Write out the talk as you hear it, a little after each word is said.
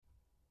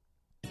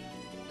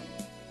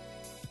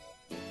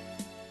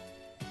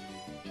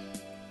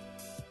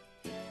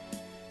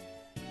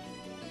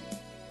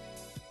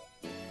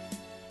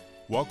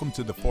Welcome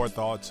to the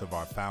Forethoughts of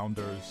our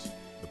founders,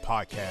 the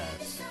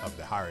podcast of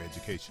the Higher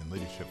Education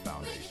Leadership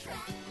Foundation.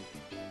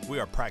 We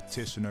are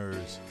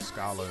practitioners,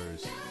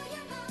 scholars,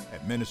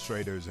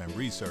 administrators, and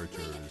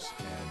researchers,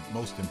 and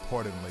most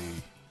importantly,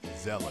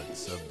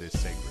 zealots of this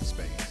sacred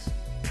space.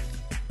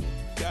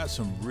 We've got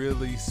some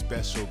really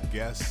special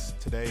guests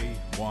today.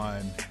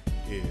 One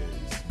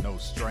is no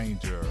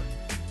stranger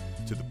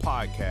to the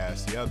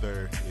podcast. The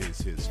other is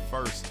his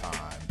first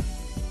time,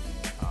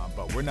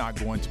 but we're not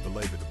going to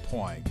belabor the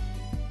point.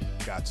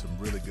 Got some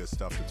really good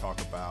stuff to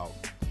talk about.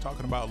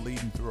 Talking about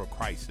leading through a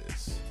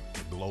crisis,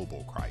 a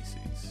global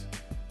crisis,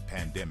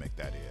 pandemic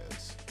that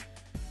is.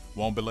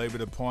 Won't belabor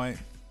the point.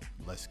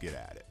 Let's get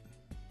at it.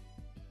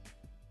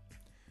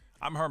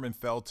 I'm Herman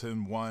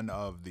Felton, one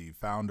of the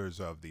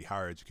founders of the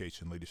Higher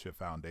Education Leadership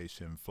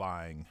Foundation.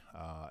 Flying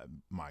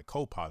my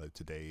co-pilot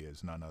today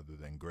is none other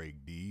than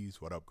Greg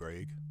Dees. What up,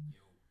 Greg?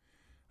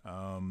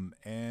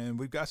 And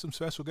we've got some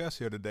special guests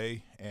here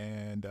today,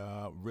 and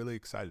really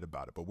excited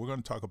about it. But we're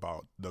going to talk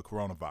about the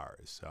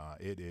coronavirus.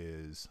 It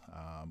is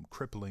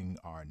crippling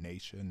our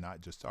nation,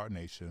 not just our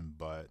nation,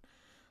 but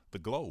the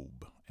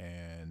globe.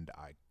 And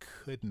I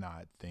could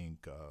not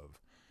think of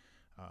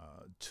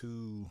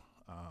two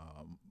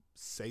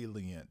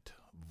salient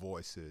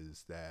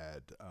voices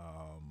that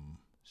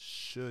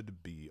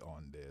should be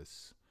on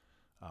this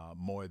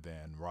more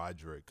than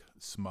Roderick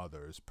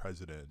Smothers,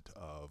 president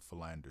of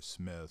Philander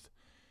Smith,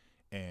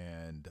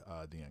 and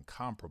the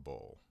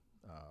incomparable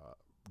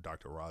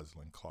Dr.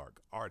 Rosalind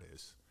Clark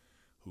Artis,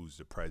 who's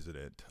the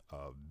president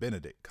of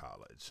Benedict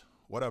College.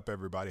 What up,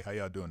 everybody? How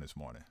y'all doing this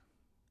morning?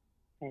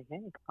 Hey,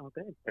 all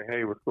good.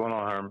 Hey, what's going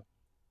on, Herm?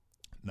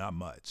 Not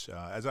much.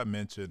 As I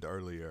mentioned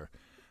earlier,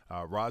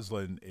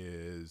 Rosalind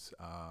is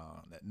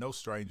no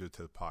stranger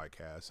to the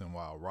podcast, and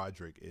while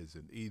Roderick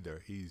isn't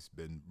either, he's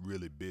been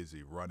really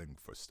busy running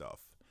for stuff,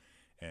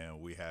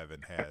 and we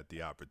haven't had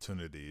the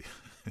opportunity,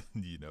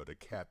 to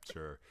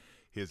capture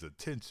his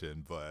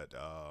attention, but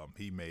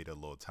he made a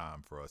little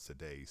time for us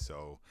today,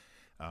 so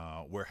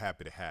we're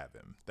happy to have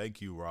him.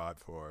 Thank you, Rod,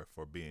 for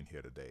being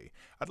here today.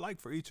 I'd like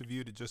for each of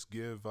you to just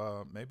give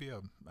maybe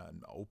an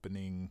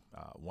opening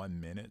 1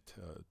 minute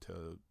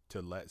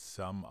to let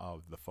some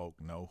of the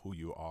folk know who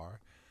you are.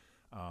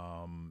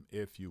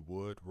 If you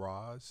would,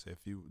 Roz,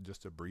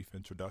 just a brief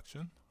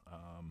introduction.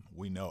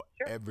 We know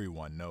Sure.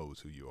 Everyone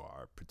knows who you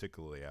are,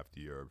 particularly after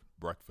your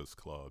Breakfast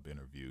Club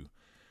interview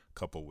a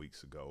couple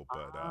weeks ago.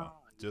 But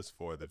just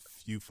for the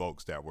few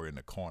folks that were in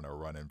the corner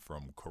running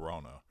from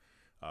Corona,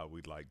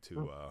 we'd like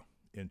to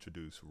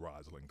introduce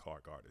Rosalind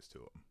Clark Artis to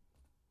them.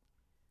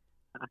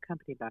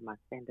 Accompanied by my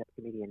stand-up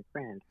comedian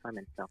friend,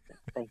 Herman Felton.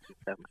 Thank you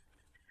so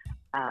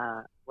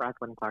much.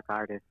 Rosalind Clark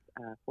Artis,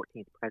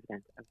 14th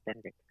president of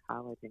Benedict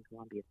College in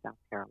Columbia, South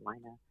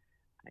Carolina.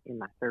 In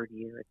my third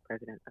year as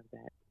president of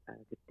that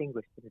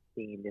distinguished and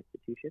esteemed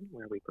institution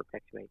where we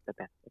perpetuate the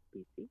best of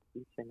BC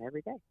each and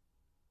every day.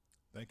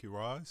 Thank you,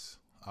 Roz.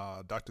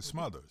 Dr.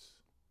 Smothers.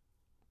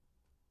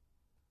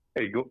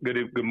 Hey,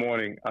 good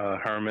morning,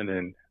 Herman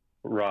and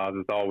Roz.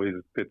 It's always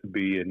good to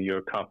be in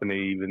your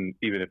company, even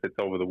if it's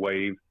over the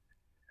waves.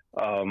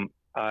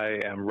 I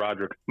am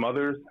Roderick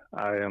Smothers.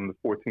 I am the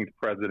 14th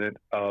president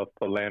of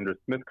Philander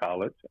Smith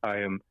College. I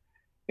am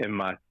in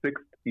my 6th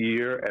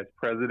year as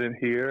president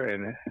here,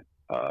 and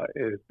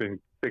it has been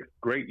 6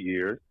 great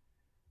years.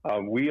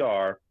 We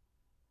are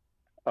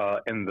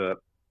in the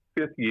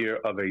 5th year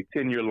of a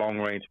 10-year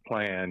long-range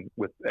plan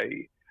with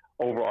a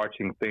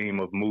overarching theme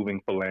of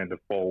moving Philander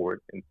forward.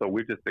 And so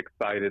we're just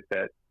excited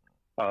that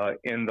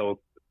in those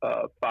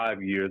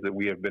 5 years that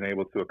we have been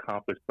able to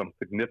accomplish some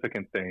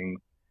significant things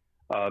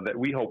that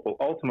we hope will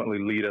ultimately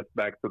lead us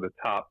back to the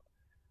top,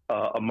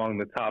 among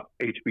the top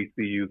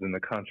HBCUs in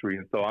the country.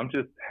 And so I'm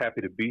just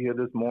happy to be here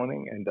this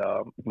morning and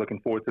looking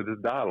forward to this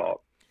dialogue.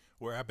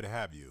 We're happy to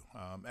have you.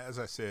 As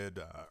I said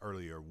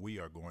earlier, we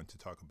are going to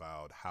talk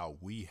about how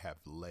we have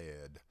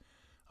led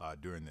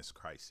during this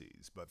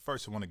crisis. But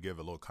first, I want to give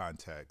a little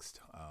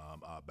context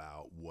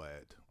about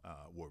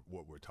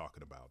what we're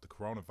talking about. The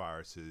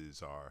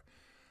coronaviruses are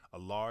a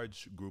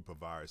large group of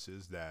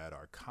viruses that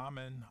are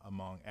common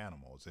among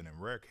animals, and in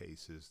rare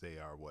cases, they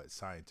are what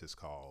scientists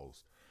call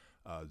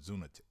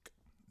zoonotic,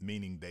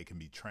 meaning they can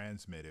be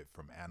transmitted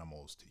from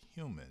animals to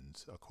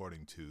humans,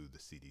 according to the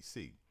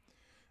CDC.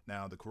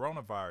 Now, the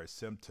coronavirus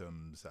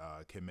symptoms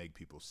can make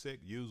people sick,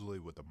 usually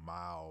with a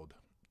mild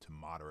to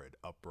moderate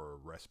upper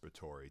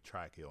respiratory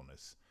tract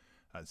illness,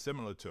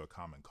 similar to a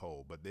common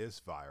cold. But this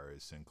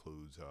virus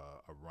includes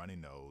a runny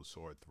nose,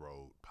 sore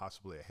throat,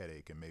 possibly a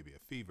headache, and maybe a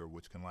fever,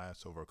 which can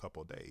last over a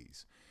couple of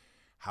days.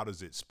 How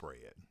does it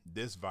spread?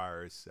 This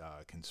virus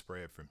can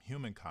spread from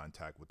human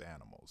contact with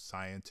animals.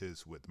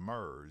 Scientists with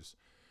MERS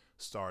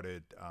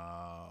started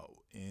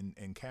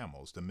in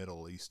camels, the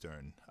Middle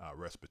Eastern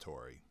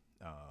respiratory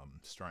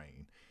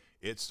strain.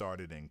 It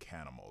started in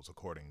camels,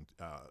 according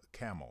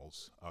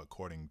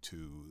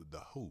to the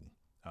WHO,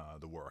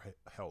 the World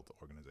Health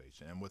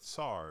Organization. And with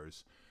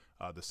SARS,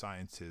 the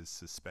scientists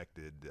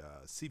suspected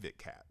civet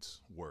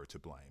cats were to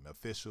blame.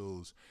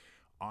 Officials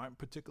aren't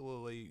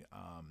particularly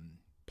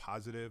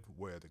positive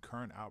where the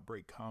current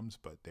outbreak comes,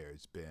 but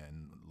there's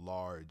been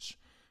large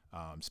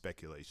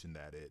speculation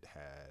that it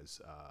has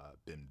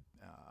been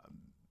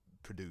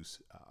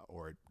produced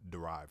or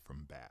derived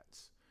from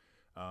bats.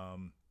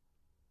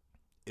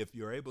 If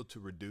you're able to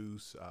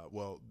reduce,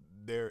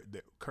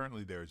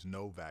 currently there's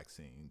no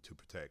vaccine to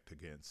protect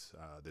against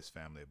this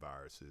family of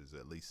viruses,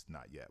 at least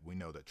not yet. We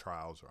know that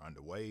trials are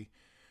underway,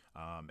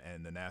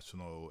 and the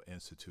National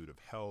Institute of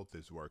Health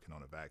is working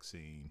on a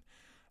vaccine.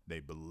 They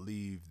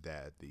believe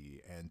that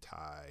the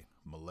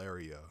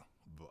anti-malaria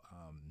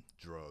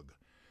drug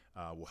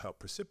will help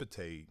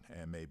precipitate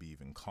and maybe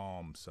even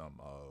calm some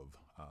of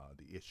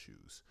the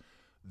issues.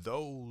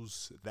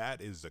 That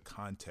is the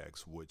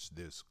context which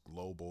this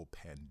global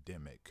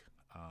pandemic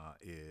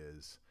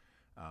is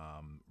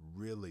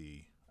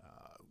really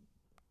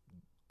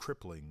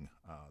crippling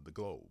the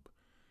globe.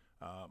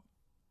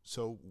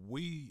 So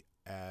we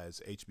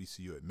as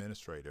HBCU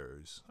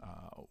administrators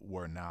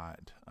were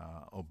not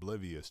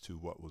oblivious to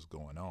what was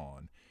going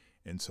on.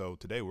 And so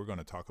today we're going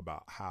to talk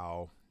about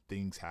how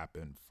things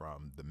happened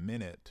from the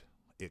minute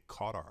it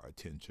caught our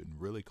attention,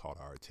 really caught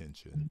our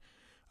attention,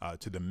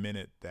 to the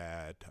minute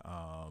that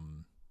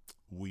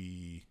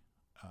we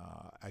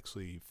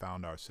actually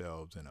found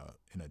ourselves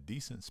in a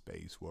decent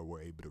space where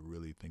we're able to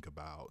really think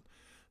about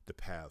the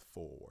path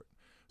forward.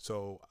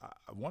 So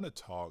I want to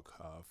talk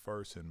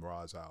first, and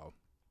Roz, I'll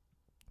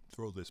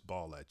throw this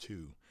ball at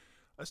you.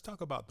 Let's talk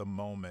about the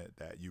moment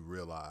that you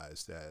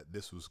realized that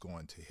this was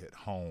going to hit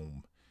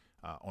home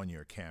on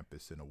your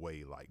campus in a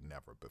way like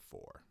never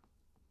before.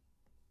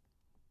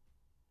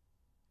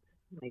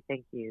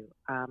 Thank you.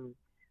 I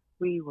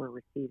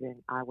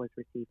was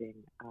receiving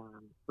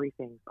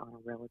briefings on a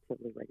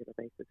relatively regular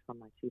basis from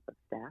my chief of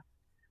staff.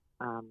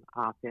 I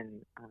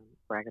often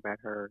brag about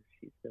her.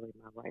 She's really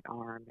my right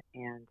arm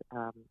and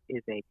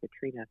is a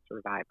Katrina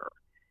survivor.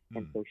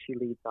 And so she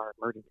leads our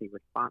emergency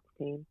response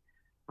team.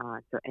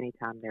 So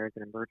anytime there is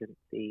an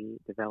emergency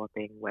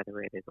developing,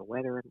 whether it is a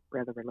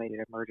weather-related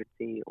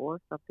emergency or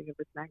something of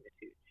this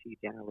magnitude, she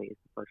generally is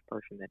the first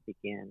person that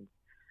begins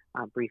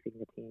briefing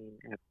the team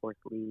and, of course,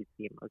 leads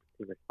the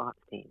emergency response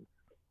team.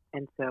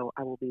 And so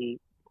I will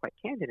be quite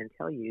candid and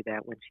tell you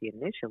that when she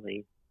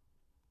initially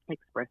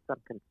expressed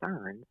some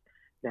concerns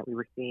that we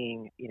were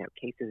seeing,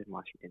 cases in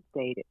Washington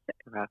State, et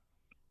cetera,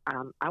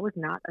 I was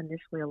not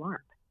initially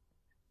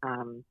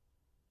alarmed.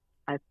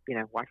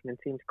 Washington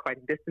seems quite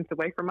a distance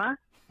away from us,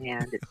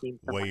 and it seems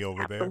way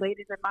over there,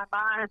 encapsulated in my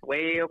mind,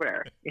 way over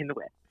there in the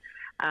West.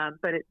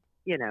 But it,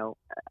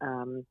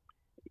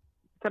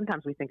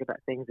 sometimes we think about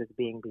things as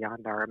being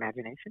beyond our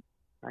imagination,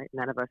 right?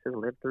 None of us has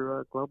lived through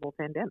a global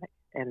pandemic,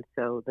 and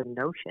so the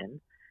notion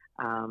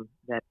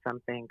that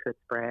something could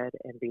spread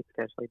and be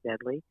potentially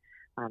deadly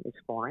is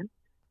foreign.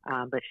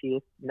 But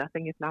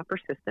nothing is not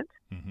persistent,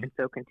 and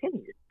so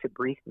continued to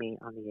brief me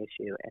on the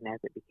issue. And as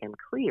it became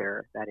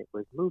clear that it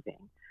was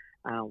moving,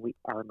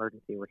 our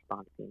emergency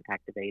response team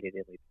activated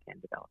and we began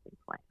developing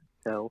plans.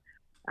 So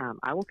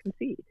I will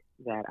concede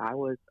that I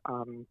was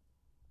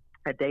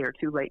a day or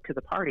two late to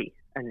the party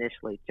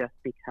initially, just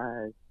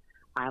because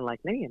I, like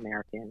many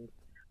Americans,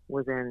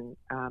 was in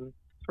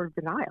sort of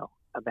denial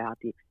about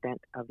the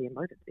extent of the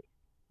emergency.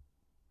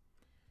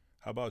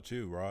 How about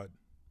you, Rod?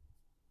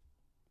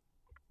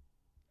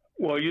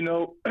 Well,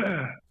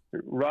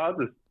 Roz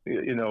is,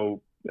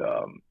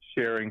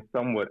 sharing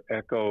somewhat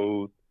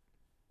echoes,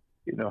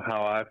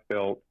 how I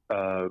felt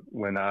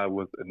when I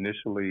was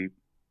initially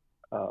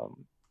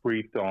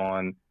briefed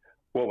on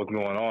what was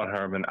going on,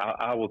 Herman.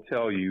 I will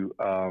tell you,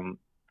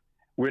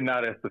 we're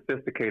not as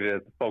sophisticated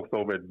as the folks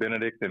over at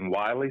Benedict and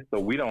Wiley, so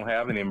we don't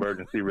have an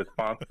emergency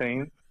response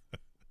team.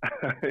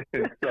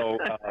 So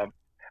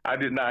I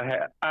did not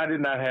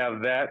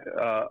have that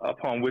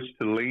upon which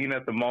to lean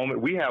at the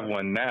moment. We have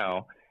one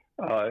now.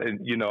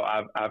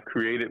 I've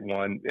created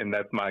one, and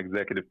that's my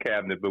executive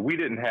cabinet, but we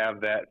didn't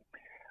have that.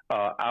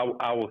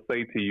 I will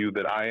say to you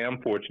that I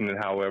am fortunate,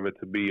 however,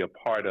 to be a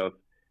part of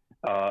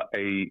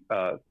a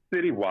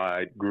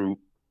citywide group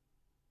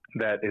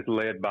that is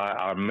led by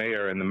our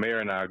mayor, and the mayor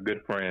and I are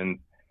good friends.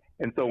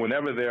 And so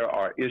whenever there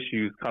are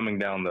issues coming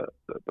down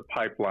the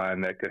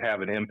pipeline that could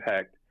have an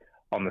impact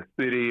on the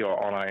city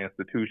or on our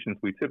institutions,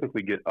 we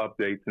typically get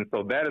updates. And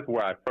so that is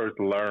where I first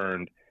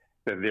learned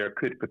that there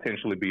could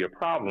potentially be a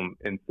problem.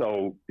 And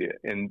so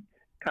in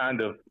kind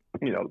of,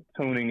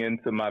 tuning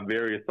into my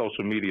various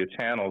social media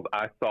channels,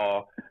 I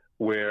saw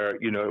where,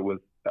 it was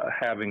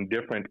having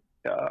different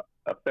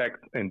effects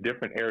in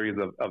different areas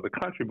of the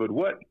country. But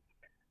what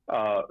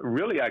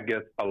really, I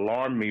guess,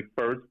 alarmed me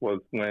first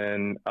was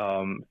when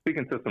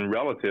speaking to some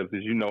relatives.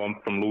 As you know, I'm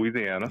from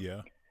Louisiana.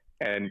 Yeah.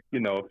 And,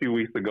 a few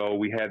weeks ago,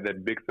 we had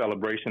that big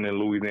celebration in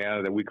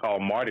Louisiana that we call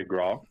Mardi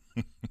Gras.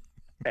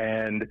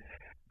 And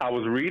I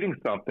was reading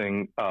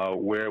something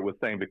where it was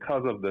saying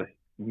because of the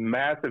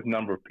massive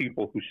number of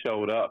people who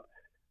showed up,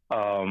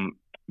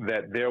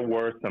 that there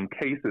were some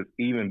cases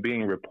even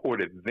being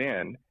reported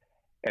then,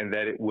 and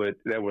that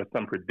there were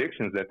some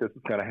predictions that this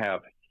was going to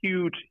have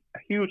huge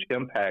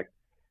impact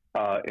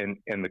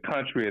in the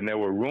country, and there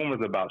were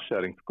rumors about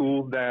shutting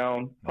schools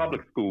down,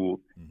 public schools.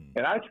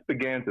 And I just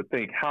began to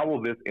think, how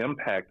will this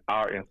impact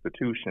our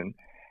institution?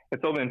 And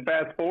so then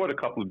fast forward a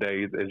couple of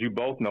days, as you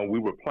both know, we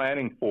were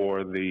planning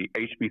for the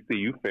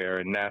HBCU fair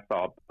in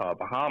Nassau,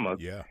 Bahamas.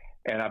 Yeah.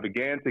 And I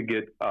began to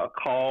get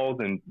calls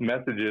and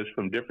messages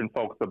from different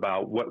folks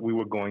about what we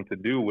were going to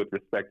do with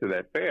respect to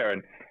that fair.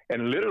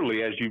 And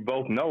literally, as you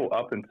both know,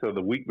 up until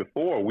the week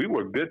before, we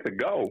were good to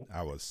go.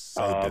 I was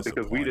so disappointed.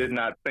 Because we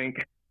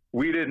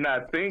did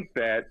not think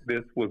that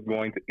this was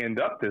going to end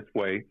up this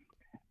way.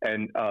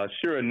 And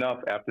sure enough,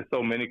 after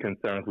so many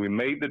concerns, we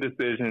made the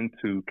decision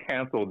to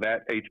cancel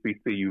that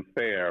HBCU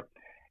fair.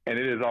 And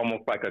it is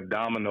almost like a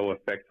domino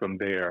effect from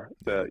there.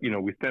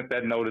 We sent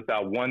that notice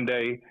out one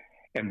day,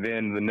 and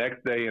then the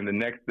next day and the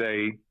next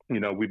day,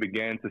 we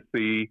began to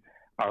see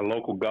our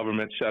local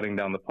government shutting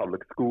down the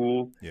public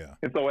schools. Yeah.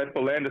 And so at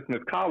Philander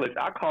Smith College,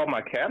 I called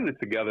my cabinet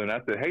together and I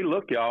said, hey,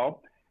 look,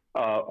 y'all,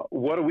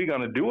 what are we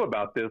going to do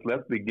about this?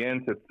 Let's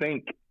begin to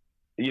think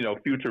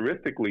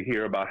futuristically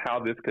here about how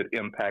this could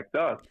impact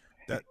us.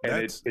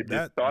 It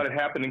just started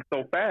happening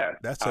so fast.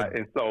 That's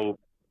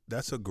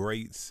a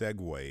great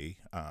segue.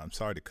 I'm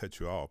sorry to cut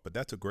you off, but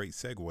that's a great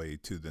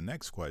segue to the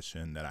next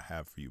question that I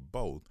have for you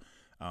both.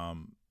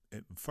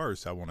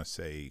 First, I want to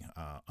say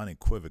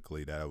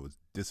unequivocally that I was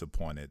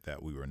disappointed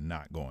that we were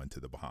not going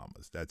to the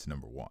Bahamas. That's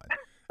number one.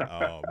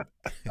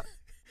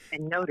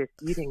 And notice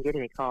you didn't get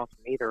any calls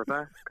from either of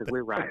us because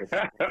we're riding.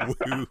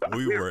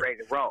 we were ready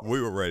to roll.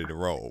 We were ready to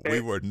roll. We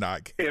were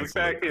not. In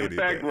fact,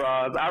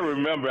 Roz, I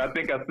remember. I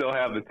think I still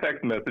have the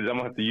text message. I'm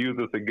gonna have to use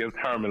this against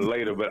Herman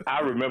later. But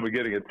I remember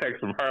getting a text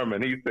from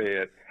Herman. He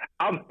said,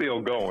 "I'm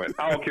still going.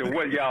 I don't care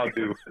what y'all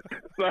do."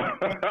 So,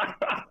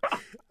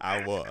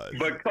 I was.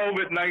 But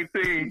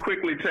COVID-19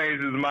 quickly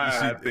changed his mind.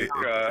 I think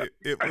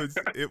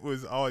it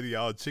was all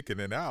y'all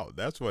chickening out.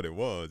 That's what it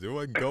was. It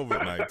wasn't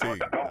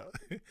COVID-19.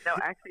 No,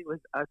 actually, it was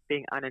us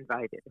being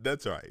uninvited.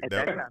 That's right.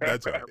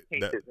 That's right.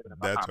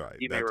 That's right.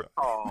 You may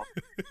recall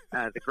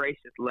the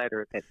gracious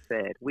letter that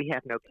said, "We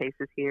have no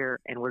cases here,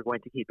 and we're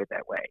going to keep it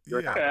that way."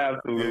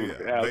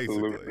 Absolutely.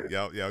 Basically,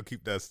 y'all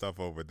keep that stuff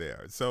over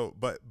there. So,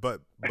 but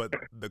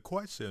the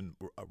question,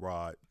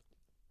 Rod,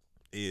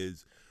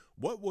 is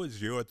what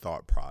was your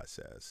thought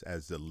process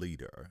as the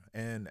leader,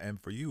 and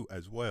for you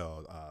as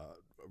well,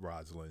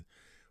 Rosalind?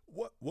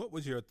 What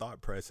was your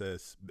thought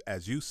process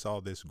as you saw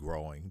this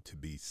growing to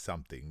be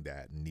something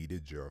that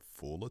needed your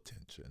full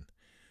attention?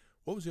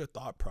 What was your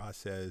thought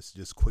process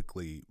just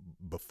quickly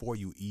before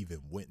you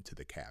even went to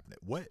the cabinet?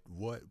 What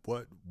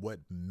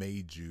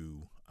made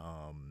you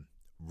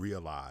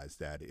realize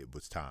that it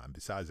was time?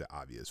 Besides the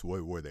obvious,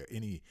 were there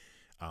any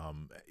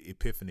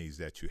epiphanies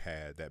that you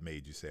had that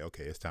made you say,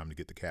 okay, it's time to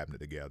get the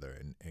cabinet together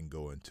and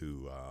go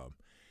into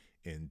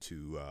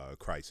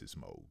crisis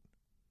mode?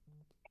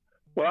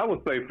 Well, I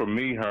would say for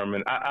me,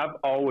 Herman, I've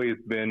always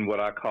been what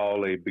I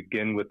call a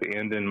begin with the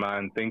end in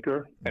mind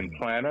thinker and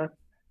planner.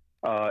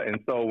 And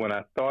so when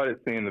I started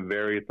seeing the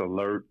various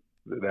alerts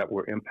that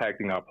were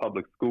impacting our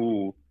public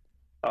schools,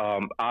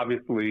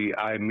 obviously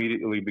I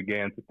immediately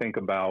began to think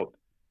about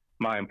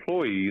my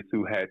employees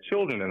who had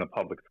children in the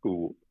public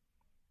schools.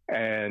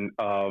 And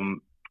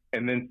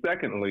then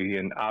secondly,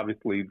 and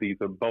obviously these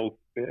are both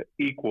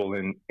equal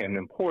in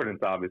importance,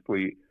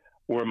 obviously,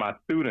 were my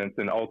students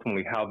and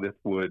ultimately how this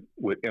would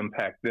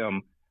impact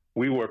them.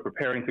 We were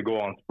preparing to go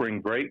on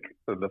spring break.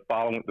 So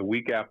the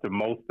week after,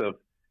 most of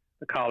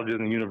the colleges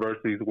and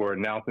universities were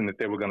announcing that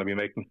they were going to be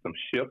making some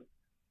shifts.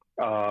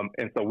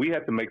 And so we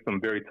had to make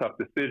some very tough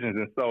decisions.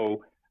 And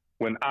so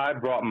when I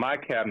brought my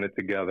cabinet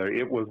together,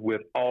 it was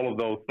with all of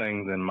those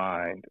things in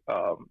mind.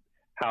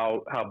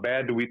 How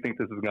bad do we think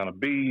this is going to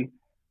be?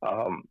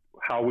 How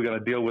are we going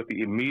to deal with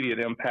the immediate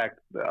impact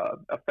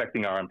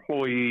affecting our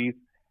employees?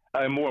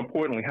 And more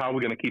importantly, how are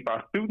we going to keep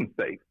our students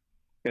safe?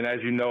 And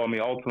as you know,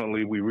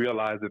 ultimately we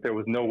realized that there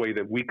was no way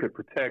that we could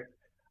protect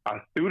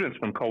our students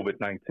from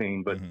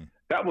COVID-19. But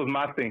that was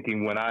my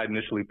thinking when I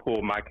initially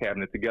pulled my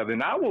cabinet together.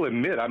 And I will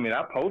admit, I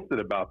posted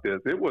about this.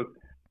 It was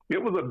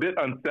a bit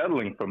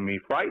unsettling for me,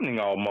 frightening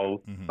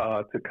almost,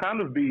 to kind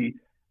of be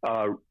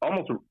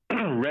almost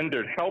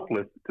rendered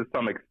helpless to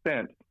some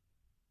extent,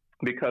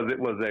 because it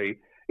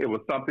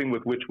was something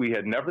with which we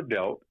had never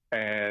dealt,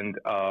 and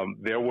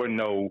there were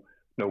no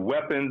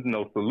weapons,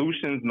 no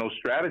solutions, no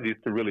strategies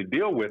to really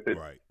deal with it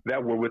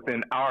that were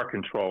within our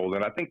control.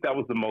 And I think that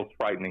was the most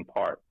frightening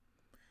part.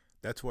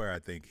 That's where I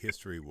think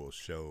history will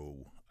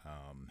show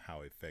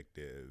how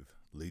effective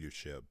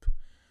leadership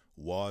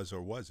was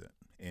or wasn't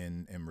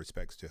in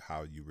respects to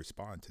how you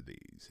respond to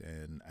these.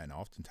 And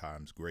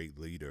oftentimes great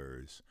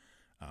leaders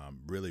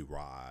really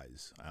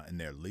rise, and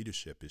their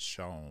leadership is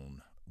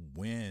shown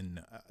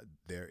when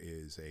there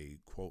is a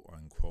quote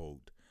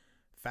unquote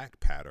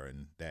fact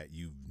pattern that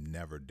you've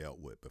never dealt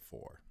with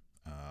before.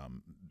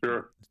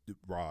 Sure.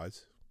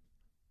 Roz?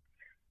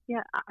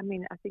 Yeah, I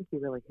think you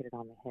really hit it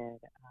on the head.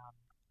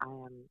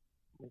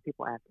 When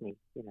people ask me,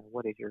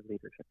 what is your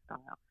leadership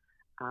style?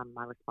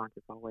 My response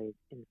is always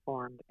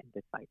informed and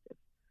decisive.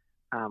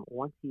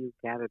 Once you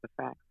gather the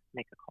facts,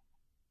 make a call.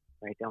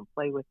 right? Don't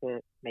play with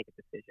it, make a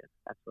decision.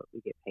 That's what we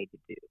get paid to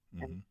do.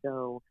 Mm-hmm. And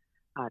so,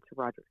 to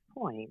Roger's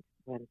point,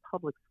 when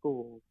public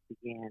schools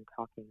began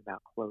talking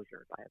about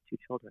closures, I have two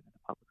children in the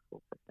public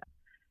school system.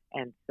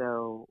 And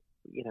so,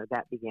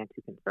 that began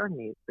to concern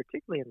me,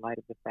 particularly in light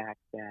of the fact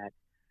that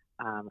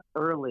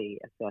early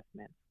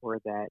assessments were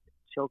that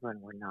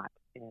children were not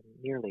in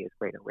nearly as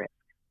great a risk.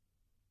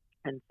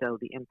 And so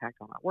the impact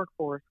on our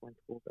workforce when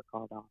schools are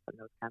called off and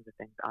those kinds of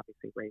things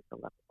obviously raised the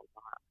level of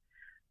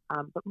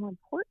alarm. But more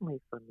importantly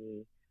for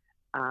me,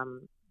 my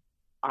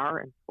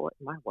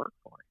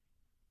workforce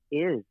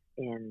is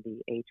in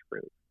the age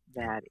group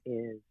that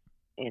is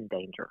in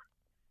danger.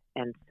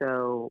 And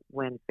so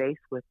when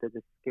faced with the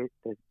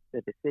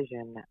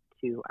decision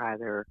to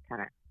either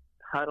kind of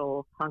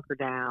huddle, hunker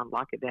down,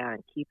 lock it down,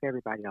 and keep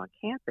everybody on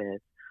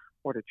campus,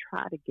 or to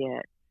try to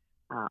get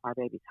our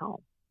babies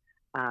home,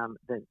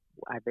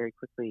 I very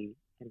quickly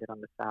ended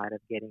on the side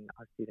of getting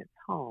our students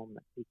home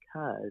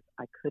because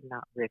I could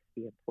not risk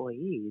the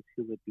employees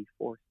who would be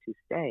forced to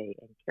stay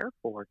and care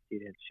for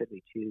students should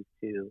we choose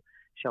to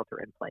shelter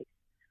in place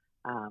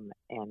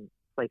and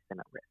place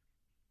them at risk.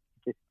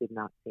 It just did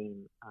not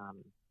seem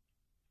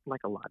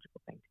like a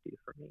logical thing to do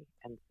for me.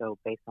 And so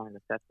based on an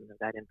assessment of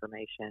that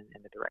information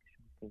and the direction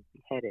we seem to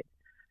be headed,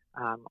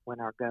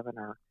 when our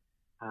governor,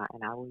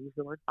 and I will use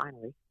the word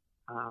finally,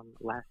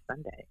 last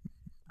Sunday,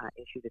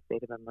 issued a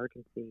state of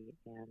emergency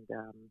and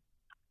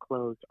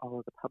closed all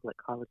of the public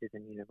colleges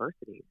and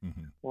universities.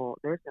 Mm-hmm. Well,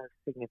 there's no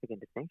significant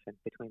distinction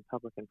between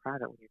public and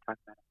private when you're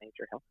talking about a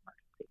major health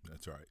emergency.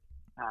 That's right.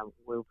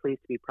 We're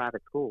pleased to be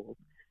private schools.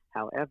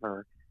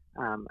 However,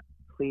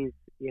 please,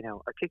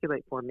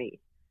 articulate for me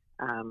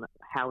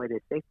how it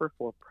is safer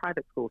for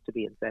private schools to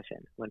be in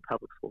session when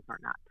public schools are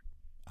not.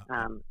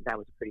 That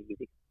was a pretty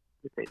easy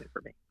decision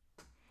for me.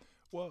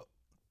 Well,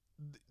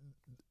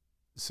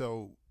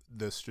 so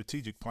the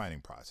strategic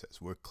planning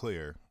process, we're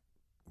clear.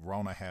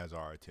 Rona has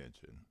our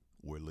attention.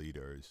 We're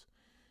leaders.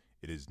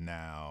 It is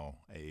now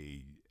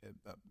a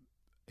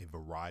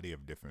variety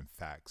of different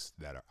facts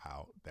that are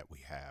out that we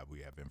have.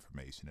 We have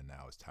information, and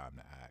now it's time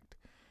to act.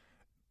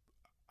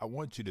 I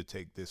want you to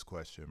take this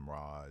question,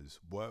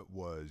 Roz. What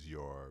was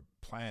your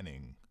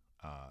planning?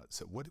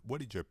 So what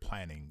did your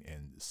planning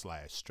and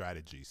 /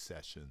 strategy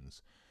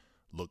sessions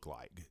look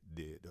like?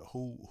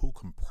 Who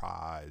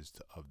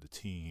comprised of the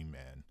team,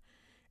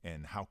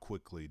 and how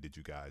quickly did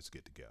you guys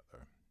get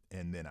together?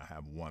 And then I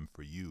have one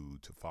for you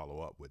to follow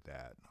up with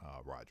that,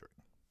 Roderick.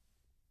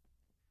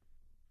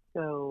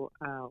 So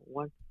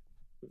once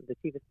the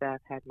chief of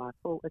staff had my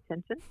full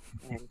attention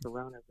and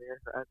Corona reared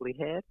her ugly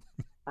head,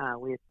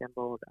 we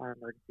assembled our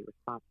emergency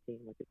response team,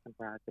 which is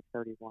comprised of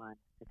 31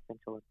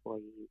 essential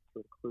employees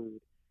to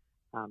include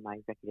my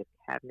executive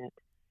cabinet.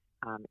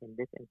 In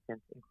this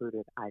instance,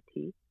 included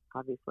IT,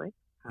 obviously.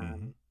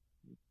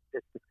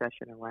 This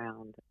discussion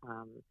around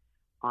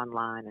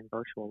online and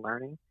virtual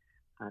learning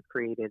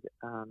created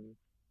an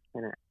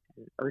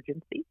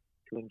urgency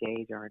to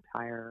engage our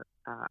entire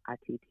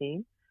IT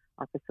team.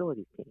 Our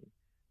facilities team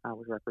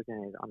was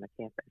represented on the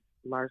campus,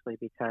 largely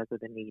because of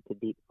the need to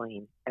deep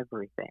clean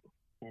everything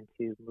and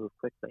to move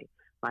quickly.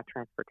 My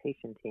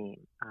transportation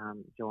team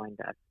joined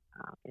us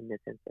in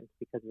this instance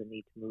because of the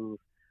need to move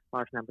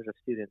large numbers of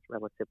students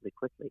relatively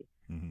quickly.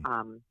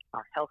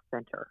 Our health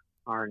center,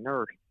 our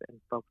nurse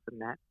and folks in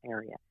that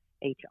area,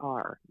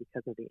 HR,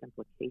 because of the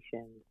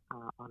implications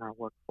on our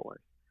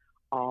workforce,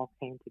 all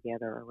came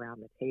together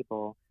around the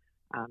table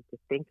to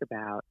think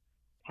about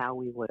how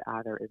we would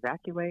either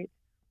evacuate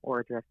or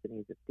address the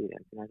needs of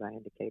students. And as I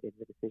indicated,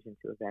 the decision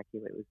to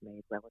evacuate was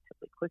made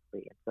relatively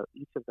quickly. And so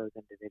each of those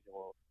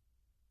individuals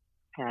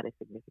had a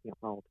significant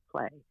role to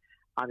play.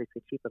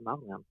 Obviously, chief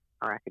among them,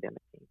 our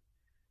academic team.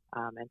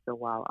 And so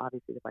while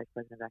obviously the Vice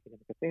President of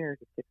Academic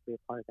Affairs is typically a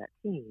part of that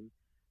team,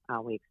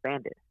 we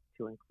expanded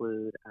to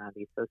include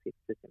the Associate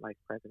Assistant Vice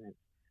Presidents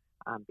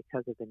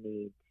because of the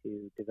need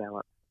to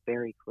develop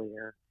very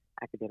clear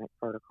academic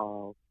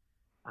protocols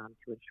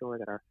to ensure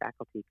that our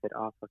faculty could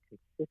offer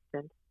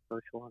consistent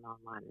virtual and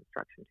online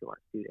instruction to our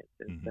students.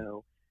 And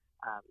so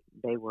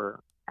they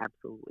were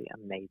absolutely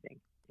amazing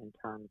in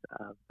terms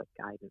of the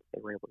guidance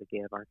they were able to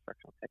give our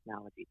instructional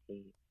technology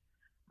team.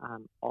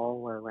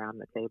 All were around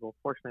the table.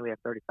 Fortunately, we have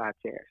 35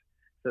 chairs.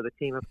 So the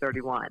team of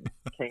 31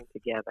 came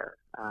together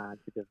to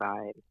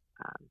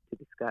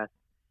discuss,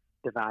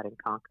 divide and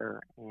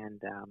conquer,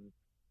 and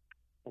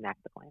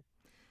enact the plan.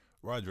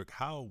 Roderick,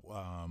 how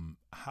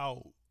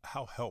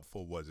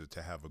helpful was it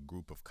to have a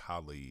group of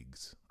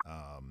colleagues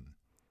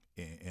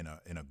in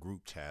a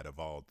group chat of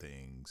all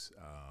things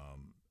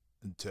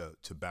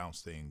to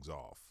bounce things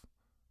off?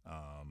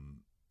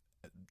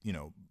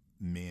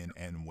 Men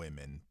and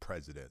women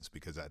presidents,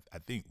 because I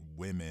think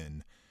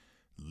women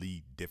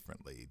lead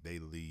differently. They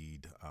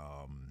lead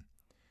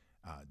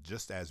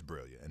just as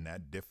brilliant, and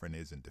that different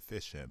isn't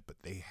deficient,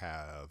 but they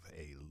have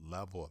a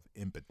level of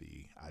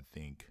empathy, I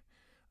think,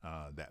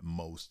 that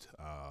most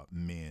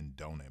men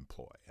don't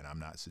employ. And I'm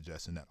not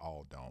suggesting that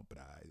all don't, but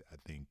I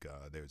think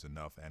there's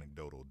enough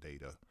anecdotal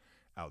data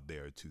out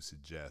there to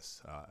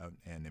suggest,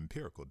 and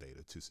empirical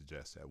data to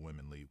suggest that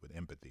women lead with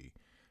empathy.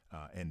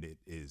 and it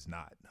is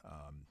not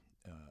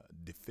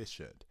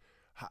deficient.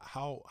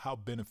 How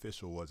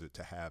beneficial was it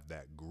to have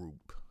that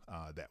group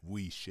that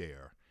we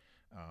share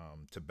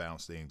to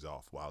bounce things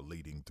off while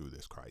leading through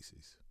this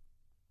crisis?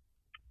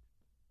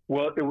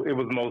 Well, it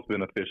was most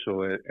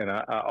beneficial, and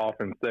I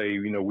often say,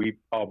 we've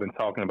all been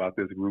talking about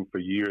this group for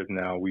years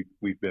now.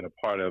 We've been a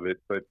part of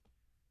it, but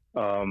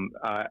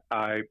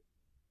I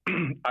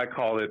I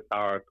call it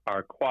our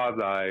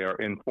quasi or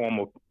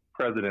informal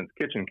president's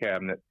kitchen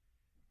cabinet,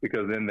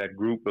 because in that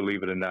group,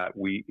 believe it or not,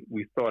 we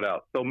sort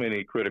out so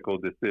many critical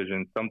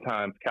decisions,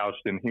 sometimes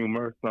couched in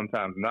humor,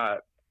 sometimes not,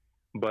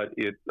 but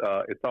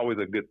it's always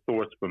a good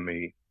source for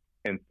me.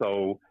 And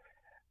so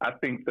I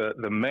think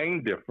the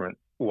main difference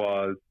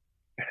was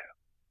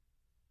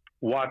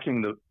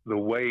watching the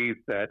ways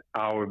that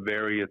our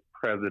various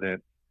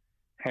presidents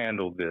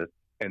handled this.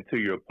 And to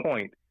your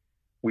point,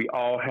 we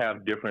all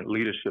have different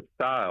leadership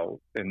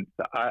styles. And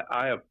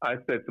I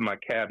said to my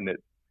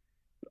cabinet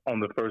on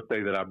the first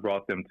day that I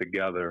brought them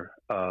together,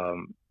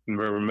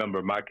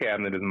 remember, my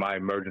cabinet is my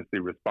emergency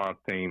response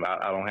team.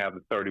 I don't have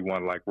the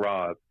 31 like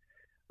Roz,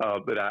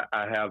 but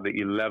I have the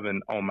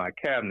 11 on my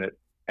cabinet.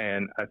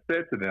 And I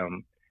said to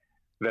them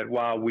that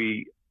while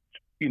we,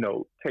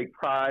 take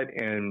pride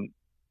in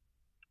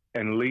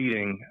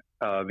leading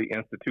the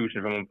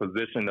institution from a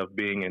position of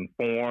being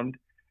informed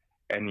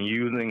and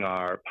using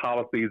our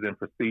policies and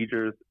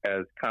procedures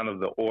as kind of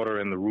the order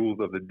and the rules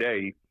of the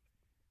day,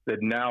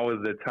 that now is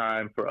the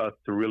time for us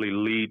to really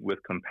lead with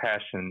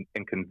compassion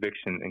and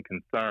conviction and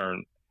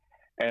concern.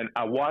 And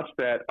I watched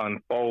that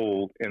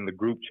unfold in the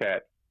group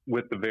chat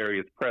with the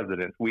various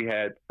presidents. We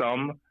had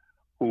some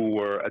who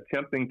were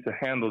attempting to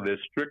handle this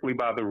strictly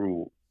by the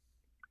rules.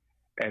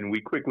 And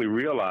we quickly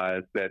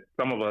realized that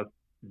some of us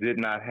did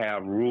not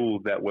have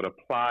rules that would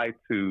apply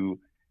to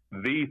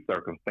these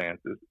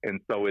circumstances. And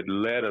so it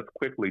led us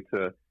quickly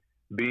to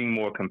being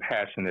more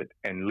compassionate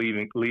and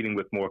leading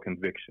with more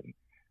conviction.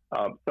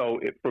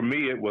 For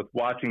me, it was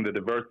watching the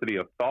diversity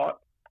of thought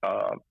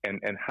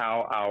and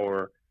how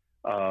our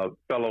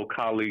fellow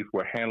colleagues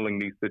were handling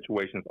these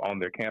situations on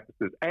their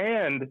campuses,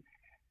 and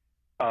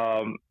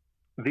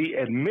the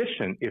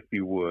admission, if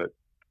you would,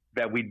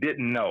 that we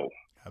didn't know,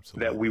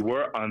 Absolutely. That we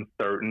were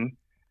uncertain,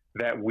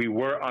 that we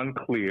were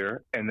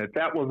unclear, and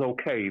that was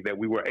okay, that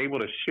we were able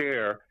to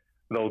share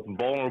those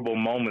vulnerable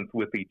moments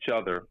with each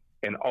other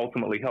and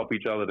ultimately help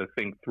each other to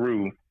think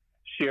through,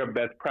 share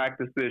best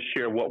practices,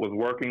 share what was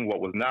working,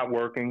 what was not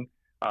working.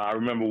 I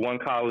remember one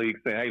colleague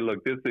saying, hey,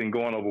 look, this isn't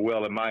going over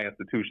well at my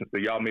institution, so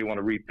y'all may want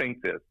to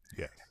rethink this.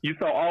 Yes. You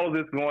saw all of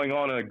this going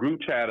on in a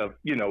group chat of,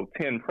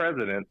 10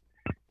 presidents,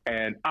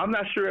 and I'm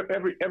not sure if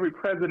every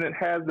president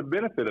has the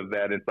benefit of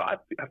that. And so I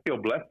feel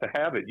blessed to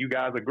have it. You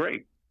guys are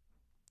great.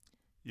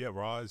 Yeah,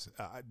 Roz,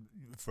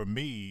 for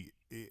me,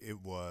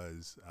 it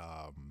was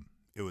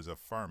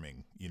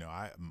affirming.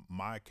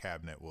 My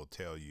cabinet will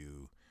tell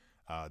you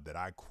that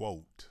I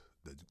quote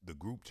the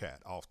group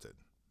chat often,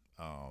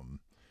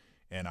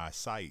 and I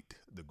cite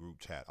the group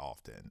chat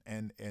often,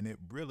 and it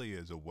really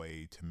is a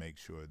way to make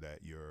sure that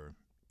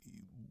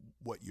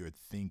what you're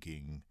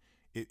thinking,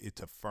 it's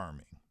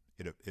affirming.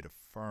 It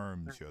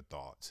affirms your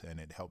thoughts, and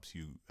it helps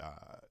you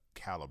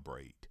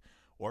calibrate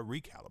or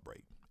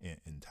recalibrate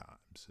in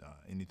times.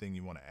 Anything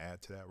you want to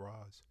add to that,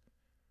 Roz?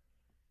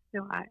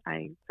 No,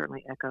 I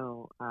certainly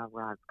echo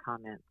Rod's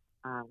comments.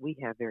 We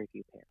have very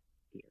few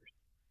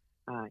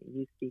peers.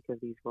 You speak of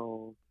these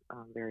roles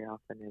very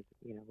often as,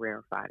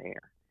 rarefied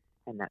air,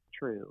 and that's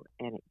true.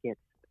 And it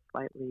gets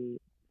slightly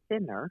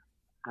thinner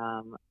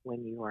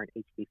when you are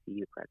an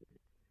HBCU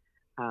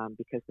president,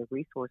 because the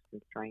resource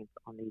constraints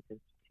on these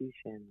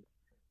institutions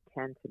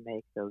tend to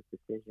make those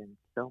decisions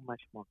so much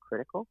more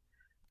critical.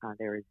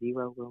 There is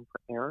zero room for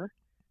error.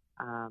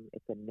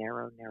 It's a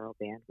narrow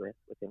bandwidth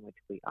within which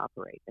we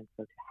operate. And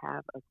so to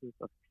have a group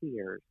of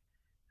peers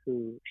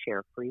who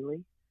share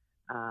freely,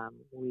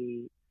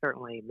 we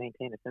certainly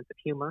maintain a sense of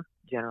humor,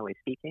 generally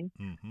speaking,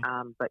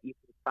 but you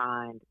can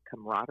find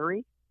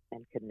camaraderie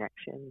and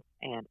connections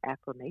and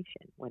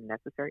affirmation when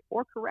necessary,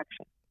 or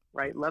correction,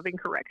 right? Loving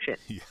correction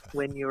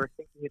when you're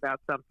thinking about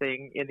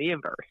something in the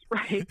inverse,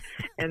 right?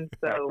 And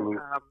so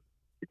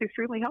it's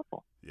extremely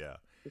helpful. Yeah.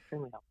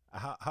 Extremely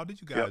helpful. How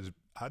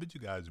did you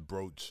guys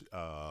broach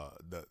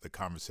the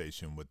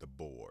conversation with the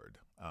board?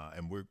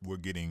 And we're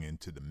getting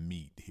into the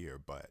meat here,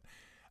 but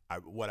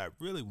what I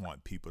really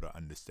want people to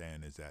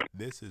understand is that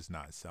this is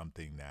not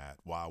something that,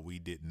 while we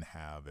didn't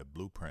have a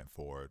blueprint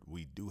for it,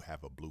 we do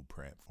have a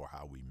blueprint for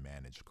how we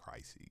manage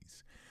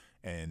crises,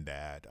 and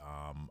that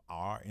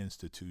our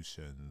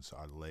institutions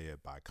are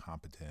led by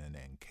competent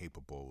and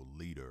capable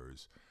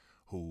leaders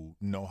who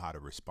know how to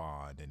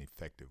respond in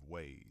effective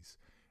ways.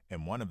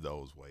 And one of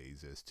those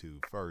ways is to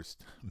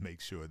first make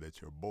sure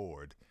that your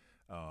board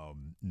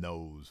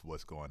knows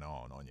what's going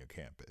on your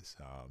campus,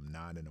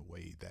 not in a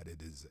way that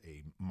it is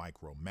a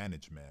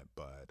micromanagement,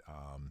 but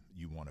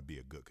you want to be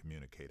a good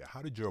communicator.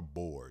 How did your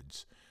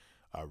boards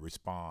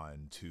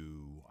respond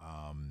to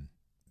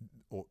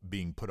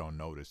being put on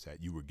notice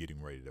that you were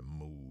getting ready to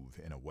move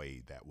in a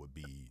way that would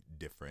be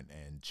different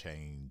and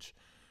change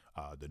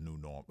the new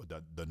norm,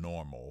 the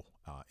normal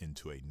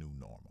into a new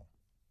normal?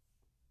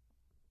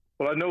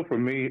 Well, I know for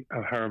me,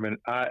 Herman,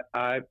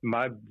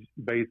 my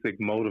basic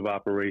mode of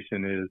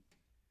operation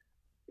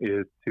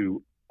is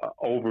to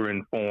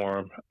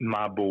over-inform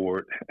my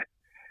board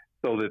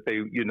so that they,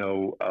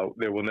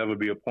 there will never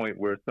be a point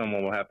where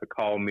someone will have to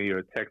call me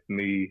or text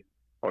me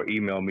or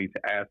email me to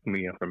ask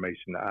me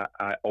information.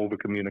 I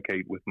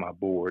over-communicate with my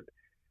board.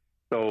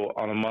 So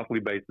on a monthly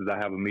basis, I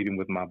have a meeting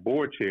with my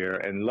board chair,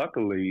 and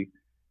luckily,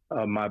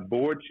 my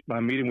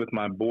meeting with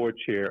my board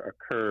chair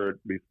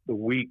occurred the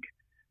week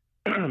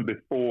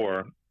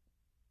before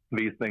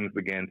these things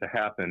began to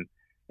happen.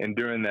 And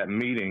during that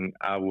meeting,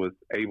 I was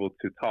able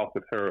to talk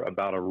with her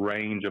about a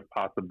range of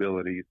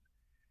possibilities,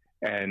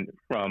 and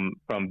from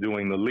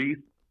doing the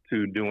least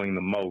to doing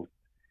the most.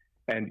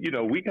 And,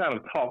 we kind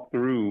of talked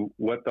through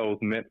what those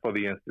meant for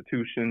the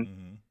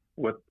institution,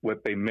 mm-hmm.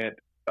 what they meant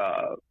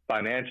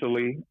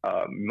financially.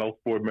 Most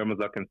board members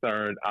are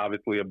concerned,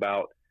 obviously,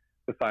 about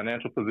the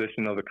financial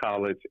position of the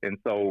college. And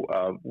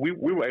so we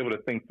were able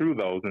to think through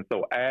those. And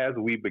so as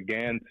we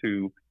began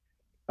to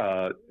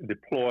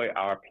deploy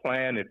our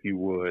plan, if you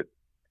would,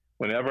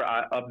 whenever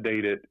I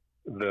updated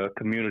the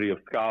community of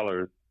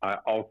scholars, I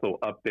also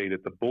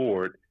updated the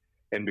board.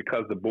 And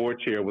because the board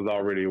chair was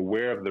already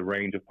aware of the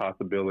range of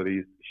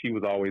possibilities, she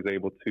was always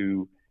able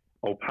to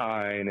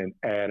opine and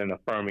add an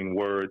affirming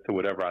word to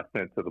whatever I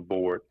sent to the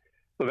board.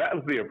 So that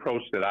was the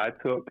approach that I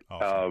took.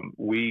 Awesome.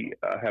 We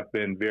have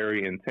been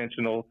very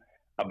intentional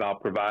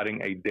about providing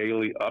a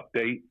daily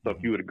update. So if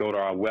you were to go to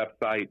our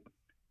website,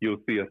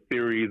 you'll see a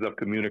series of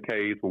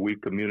communiques where we've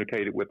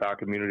communicated with our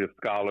community of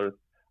scholars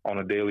on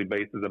a daily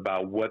basis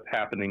about what's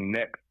happening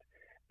next,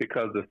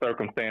 because the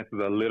circumstances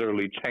are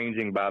literally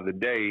changing by the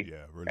day.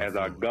 Really as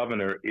our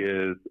governor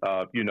is,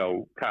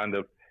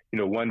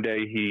 one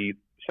day he's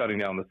shutting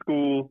down the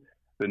schools.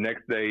 The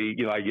next day,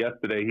 like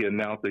yesterday, he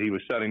announced that he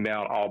was shutting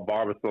down all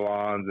barber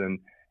salons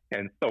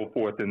and so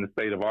forth in the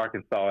state of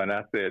Arkansas. And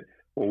I said,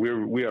 well,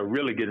 we are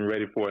really getting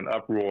ready for an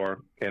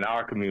uproar in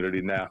our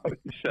community now.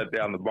 Shut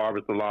down the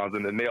barber salons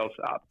and the nail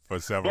shops. For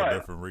several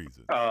different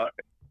reasons.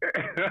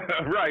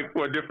 Right,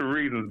 for different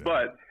reasons. Yeah.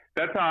 But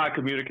that's how I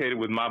communicated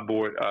with my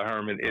board,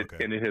 Herman,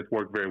 and it has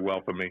worked very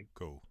well for me.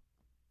 Cool.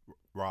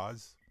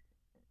 Roz?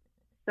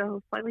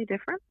 So slightly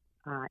different.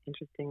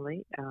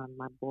 Interestingly,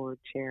 my board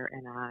chair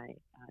and I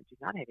do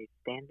not have a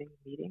standing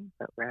meeting,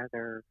 but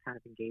rather kind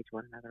of engage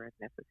one another as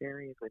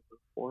necessary as we move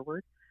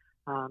forward.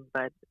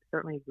 But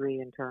certainly agree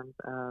in terms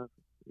of,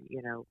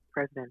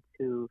 presidents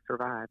who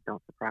survive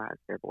don't surprise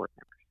their board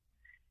members.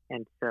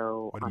 And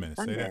so wait a minute,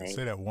 Sunday,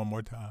 say that one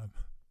more time.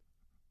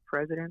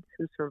 Presidents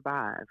who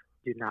survive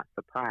do not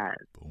surprise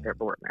their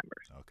board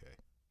members. Okay.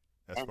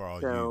 That's for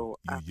all you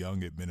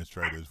young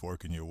administrators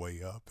working your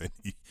way up,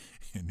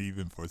 and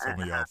even for some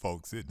of y'all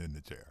folks sitting in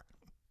the chair.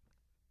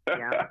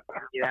 Yeah,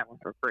 I'll do that one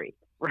for free,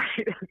 right?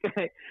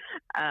 Okay.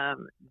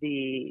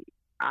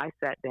 I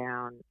sat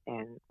down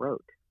and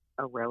wrote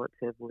a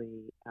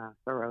relatively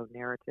thorough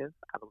narrative,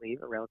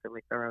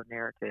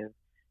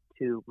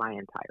 to my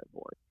entire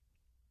board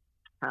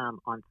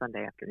on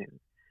Sunday afternoon.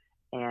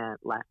 And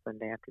last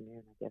Sunday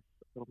afternoon, I guess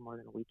a little more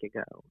than a week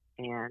ago.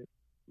 And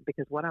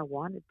because what I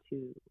wanted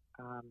to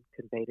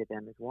convey to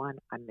them is, one,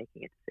 I'm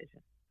making a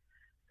decision.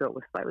 So it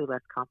was slightly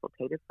less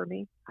consultative for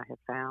me. I have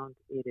found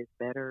it is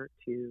better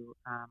to,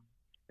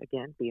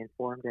 again, be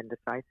informed and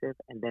decisive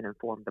and then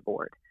inform the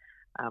board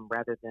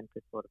rather than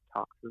to sort of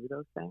talk through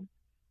those things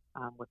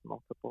with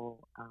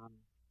multiple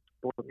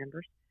board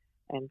members.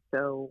 And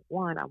so,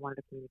 one, I wanted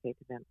to communicate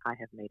to them, I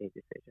have made a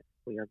decision.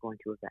 We are going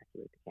to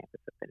evacuate the campus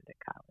of Benedict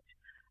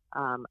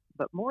College.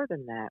 But more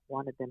than that,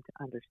 wanted them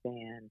to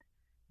understand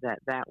that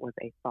that was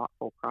a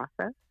thoughtful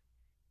process,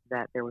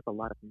 that there was a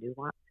lot of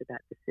nuance to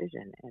that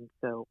decision, and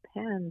so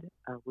penned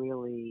a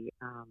really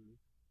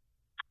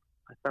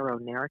a thorough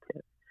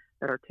narrative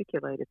that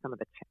articulated some of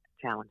the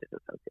challenges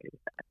associated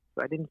with that.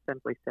 So I didn't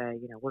simply say,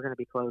 we're going to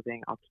be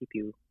closing, I'll keep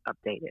you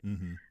updated.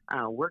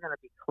 Mm-hmm. We're going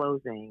to be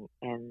closing,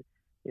 and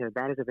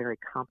that is a very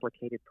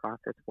complicated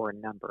process for a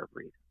number of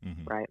reasons,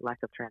 mm-hmm. right?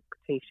 Lack of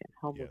transportation,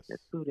 homelessness, yes.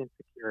 Food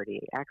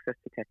insecurity, access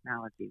to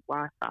technology,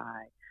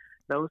 Wi-Fi,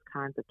 those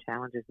kinds of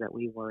challenges that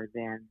we were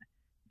then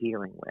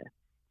dealing with.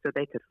 So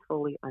they could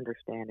fully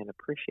understand and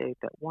appreciate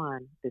that,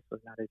 one, this was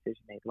not a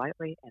decision made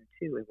lightly, and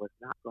two, it was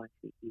not going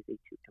to be easy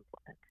to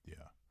implement.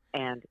 Yeah.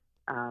 And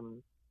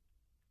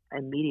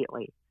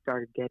immediately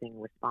started getting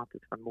responses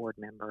from board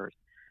members.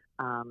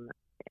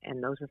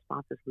 And those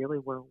responses really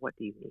were, what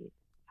do you need?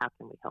 How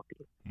can we help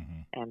you?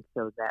 Mm-hmm. And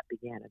so that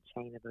began a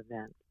chain of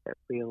events that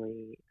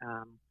really,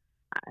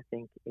 I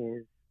think,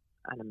 is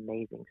an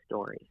amazing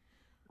story.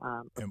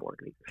 Board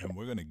leadership. And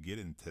we're going to get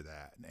into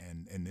that.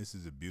 And this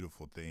is a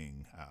beautiful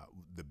thing.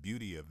 The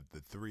beauty of the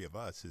three of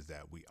us is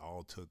that we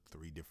all took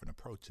three different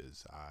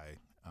approaches. I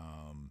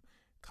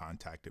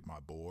contacted my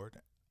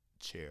board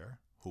chair,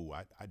 who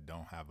I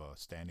don't have a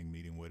standing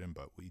meeting with him,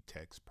 but we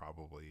text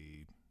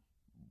probably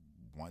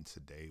once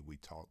a day. We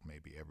talk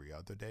maybe every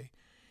other day,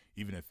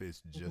 even if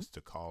it's just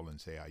to call and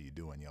say, how you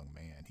doing, young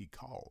man? He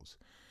calls.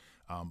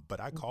 But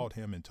I Mm-hmm. called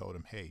him and told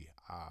him, hey,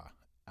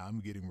 I'm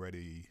getting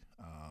ready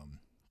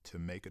to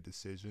make a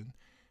decision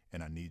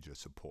and I need your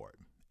support.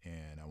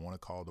 And I want to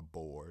call the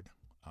board.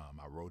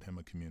 I wrote him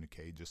a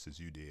communique just as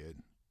you did,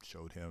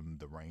 showed him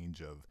the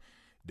range of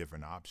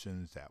different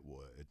options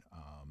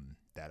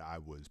that I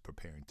was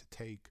preparing to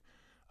take.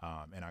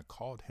 And I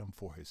called him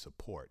for his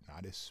support,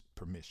 not his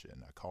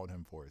permission. I called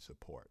him for his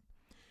support.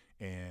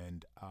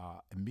 And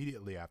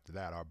immediately after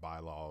that, our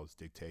bylaws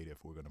dictate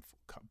if we're going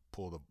to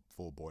pull the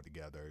full board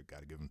together,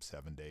 got to give them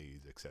 7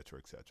 days, et cetera,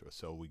 et cetera.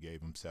 So we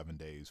gave him 7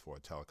 days for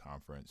a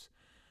teleconference.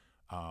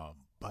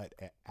 But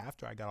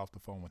after I got off the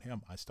phone with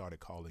him, I started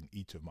calling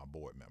each of my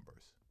board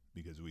members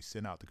because we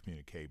sent out the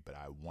communique, but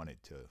I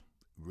wanted to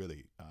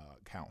really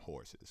count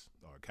horses,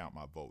 or count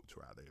my votes,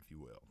 rather, if you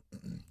will,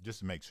 just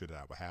to make sure that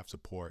I would have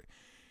support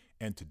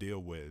and to deal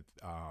with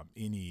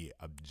any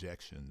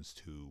objections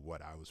to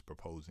what I was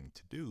proposing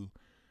to do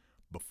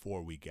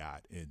before we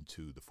got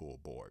into the full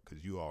board.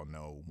 Because you all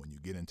know when you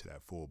get into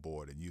that full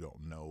board and you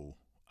don't know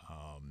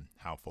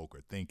how folk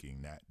are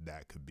thinking,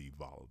 that could be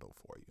volatile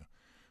for you.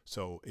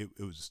 So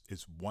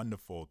it's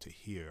wonderful to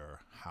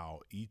hear how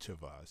each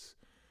of us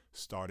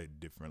started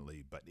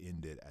differently but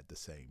ended at the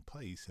same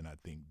place. And I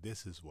think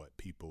this is what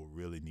people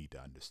really need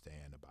to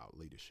understand about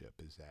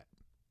leadership, is that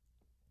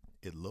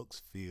it looks,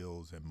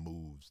 feels, and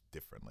moves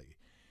differently.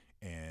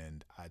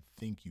 And I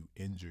think you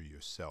injure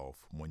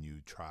yourself when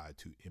you try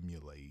to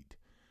emulate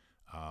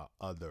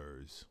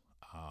others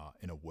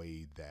in a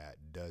way that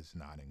does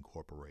not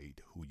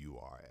incorporate who you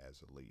are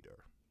as a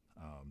leader.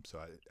 So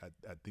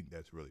I think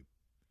that's really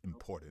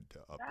important to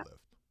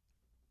uplift.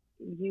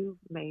 You've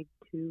made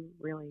two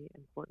really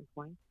important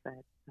points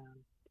that, to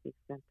the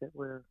extent that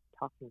we're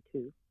talking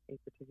to a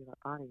particular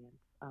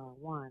audience,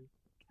 one,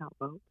 count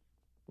votes.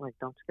 Like,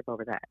 don't skip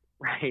over that,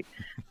 right?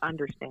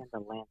 Understand the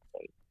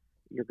landscape,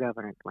 your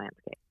governance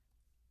landscape.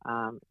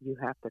 You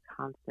have to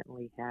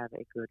constantly have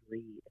a good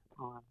read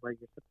on where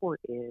your support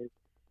is,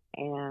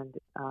 and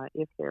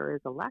if there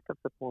is a lack of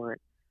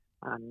support,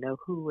 know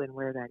who and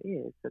where that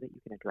is so that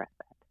you can address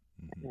that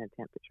and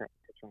attempt to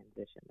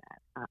transition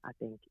that. I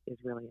think is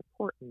really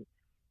important.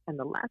 And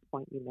the last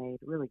point you made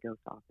really goes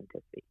to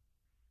authenticity.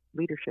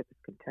 Leadership is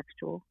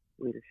contextual.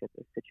 Leadership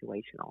is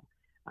situational.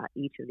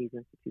 Each of these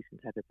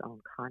institutions has its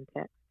own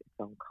context, its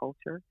own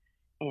culture,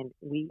 and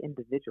we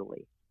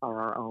individually are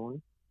our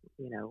own,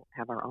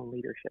 have our own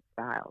leadership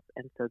styles.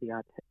 And so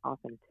the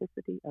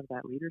authenticity of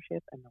that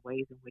leadership and the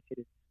ways in which it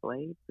is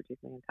displayed,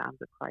 particularly in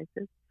times of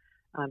crisis,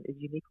 is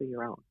uniquely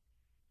your own.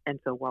 And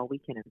so while we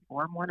can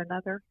inform one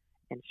another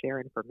and share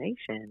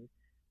information,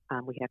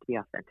 we have to be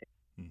authentic.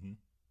 Mm-hmm.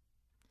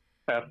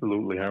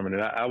 Absolutely, Herman.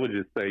 And I would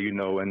just say,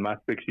 in my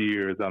 6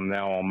 years, I'm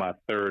now on my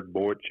third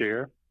board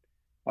chair.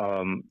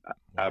 Wow.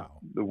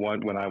 The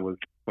one when I was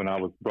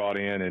brought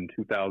in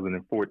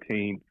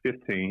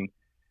 2014-15,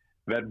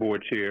 that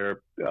board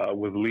chair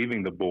was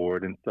leaving the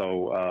board, and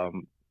so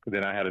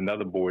then I had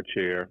another board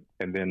chair,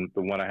 and then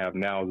the one I have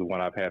now is the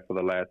one I've had for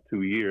the last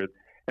 2 years,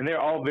 and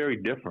they're all very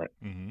different.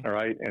 Mm-hmm. All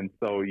right, and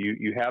so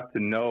you have to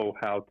know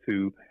how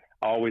to.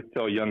 I always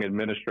tell young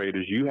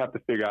administrators, you have to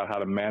figure out how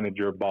to manage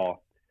your boss.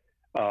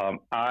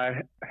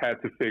 I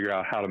had to figure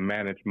out how to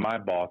manage my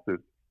bosses,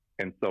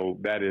 and so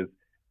that is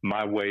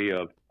my way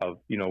of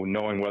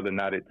knowing whether or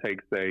not it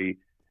takes a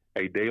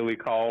daily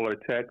call or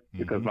text,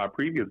 because my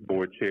previous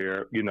board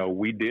chair,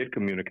 we did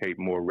communicate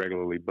more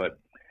regularly. But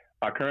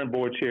my current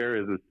board chair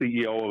is the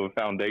CEO of a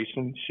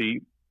foundation.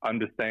 She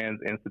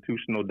understands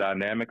institutional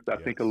dynamics, I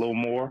think, a little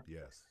more.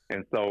 Yes.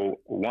 And so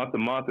once a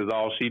month is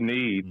all she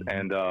needs.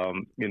 And,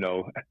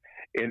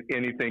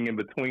 anything in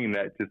between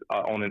that, just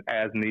on an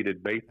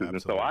as-needed basis. Absolutely.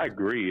 And so I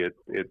agree.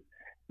 It's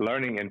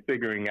learning and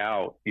figuring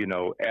out,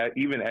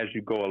 even as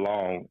you go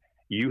along,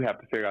 you have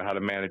to figure out how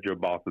to manage your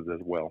bosses as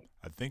well.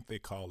 I think they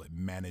call it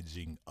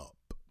managing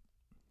up.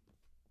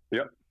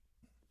 Yep.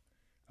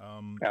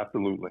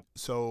 Absolutely.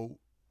 So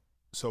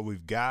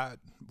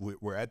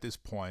we're at this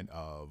point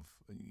of,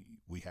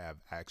 we have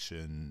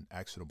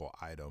actionable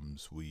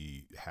items.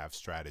 We have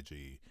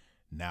strategy.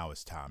 Now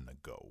it's time to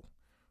go.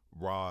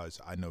 Roz,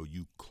 I know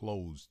you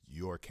closed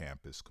your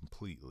campus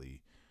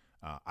completely.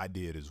 I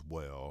did as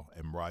well.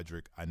 And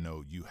Roderick, I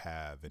know you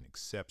have an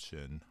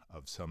exception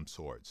of some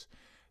sorts.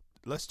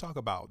 Let's talk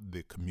about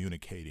the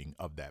communicating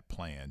of that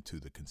plan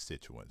to the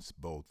constituents,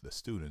 both the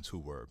students who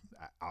were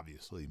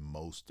obviously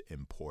most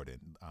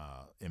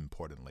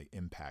importantly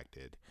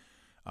impacted.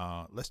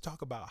 Let's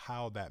talk about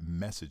how that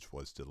message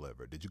was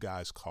delivered. Did you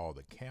guys call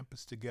the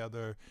campus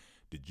together?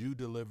 Did you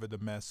deliver the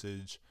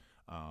message?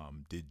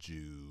 Did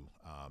you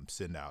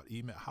send out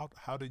email?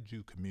 How did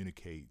you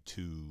communicate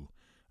to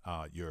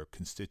your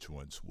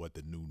constituents what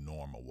the new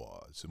normal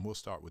was? And we'll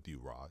start with you,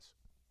 Roz.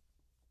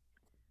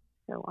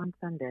 So on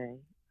Sunday,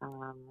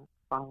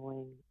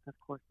 following, of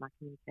course, my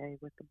communique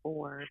with the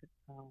board,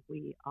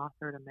 we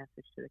authored a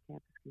message to the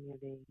campus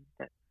community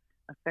that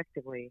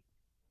effectively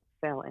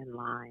fell in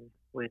line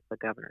with the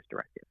governor's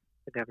directive.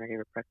 The governor gave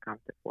a press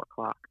conference at 4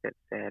 o'clock that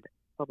said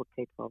public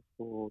K-12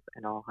 schools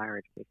and all higher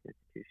education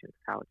institutions,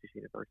 colleges,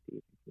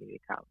 universities, and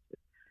community colleges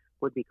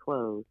would be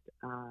closed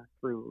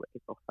through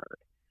April 3rd.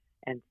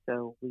 And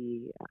so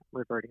we,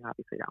 reverting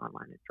obviously to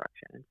online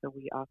instruction. And so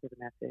we authored a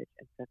message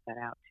and sent that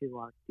out to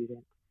our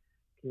student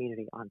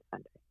community on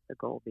Sunday. The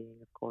goal being,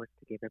 of course,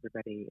 to give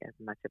everybody as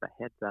much of a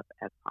heads up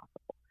as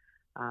possible,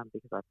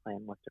 because our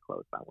plan was to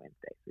close by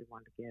Wednesday. So we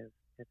wanted to give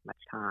as much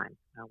time.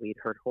 We'd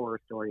heard horror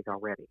stories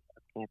already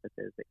of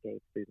campuses that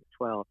gave students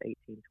 12,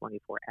 18,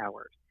 24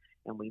 hours.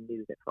 And we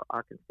knew that for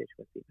our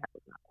constituency, that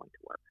was not going to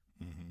work.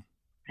 Mm-hmm.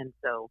 And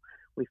so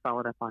we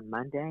followed up on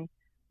Monday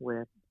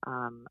with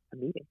a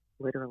meeting,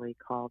 literally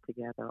called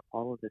together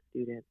all of the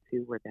students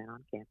who were then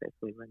on campus.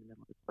 We were in the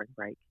middle of the spring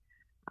break.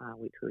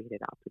 We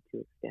had opted to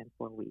extend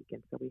for a week.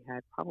 And so we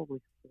had probably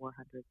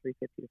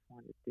 350 to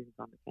 400 students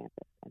on the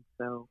campus. And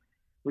so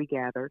we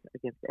gathered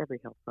against every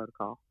health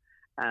protocol.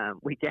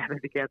 We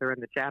gathered together in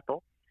the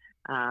chapel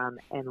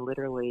and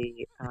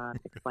literally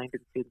explained to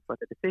the students what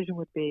the decision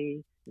would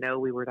be. No,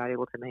 we were not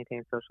able to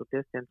maintain social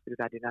distance because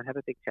I do not have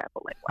a big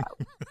chapel like wow.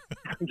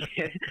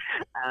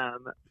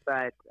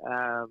 But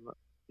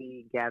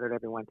we gathered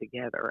everyone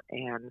together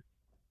and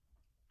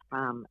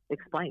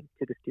explained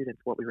to the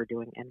students what we were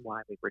doing and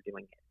why we were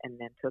doing it, and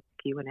then took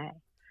Q&A.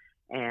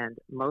 And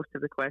most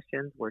of the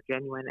questions were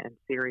genuine and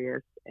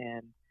serious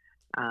and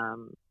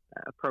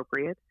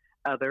appropriate.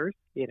 Others,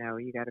 you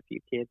got a few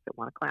kids that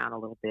want to clown a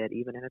little bit,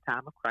 even in a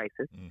time of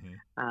crisis.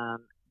 Mm-hmm.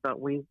 But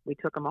we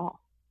took them all.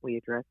 We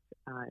addressed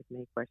as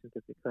many questions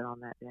as we could on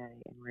that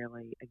day. And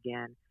really,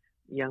 again,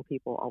 young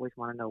people always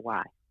want to know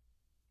why,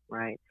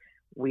 right?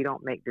 We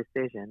don't make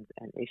decisions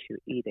and issue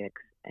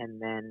edicts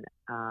and then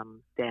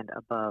stand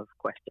above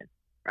questions,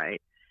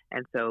 right?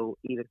 And so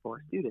even for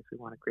our students, we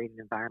want to create an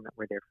environment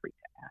where they're free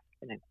to ask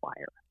and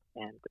inquire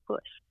and to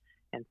push.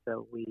 And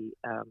so we,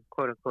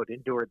 quote unquote,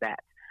 endured that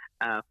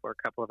for a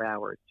couple of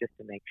hours just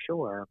to make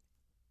sure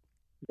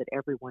that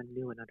everyone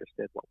knew and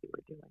understood what we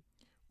were doing.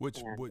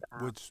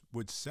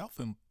 Which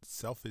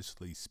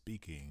selfishly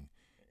speaking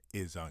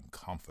is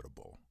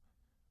uncomfortable,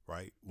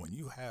 right? When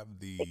you have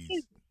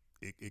these,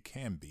 it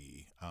can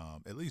be,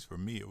 at least for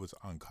me, it was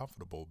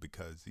uncomfortable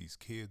because these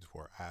kids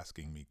were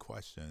asking me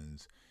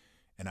questions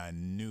and I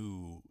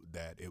knew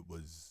that it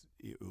was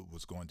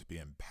going to be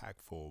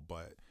impactful,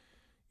 but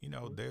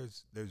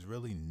there's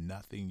really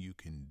nothing you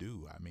can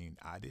do. I mean,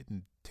 I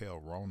didn't tell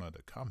Rona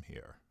to come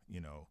here.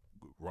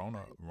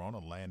 Rona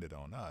landed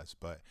on us,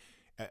 but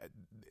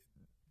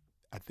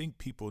I think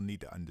people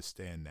need to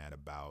understand that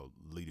about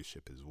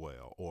leadership as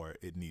well, or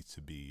it needs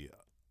to be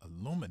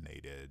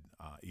illuminated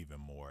even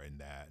more in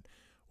that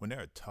when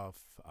there are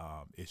tough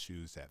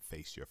issues that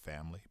face your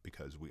family,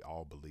 because we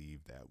all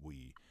believe that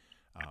we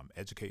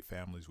educate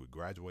families, we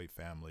graduate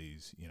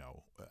families,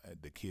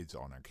 the kids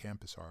on our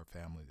campus are our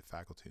family, the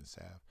faculty and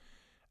staff.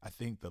 I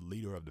think the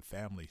leader of the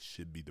family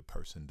should be the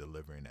person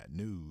delivering that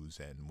news.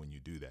 And when you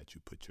do that,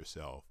 you put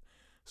yourself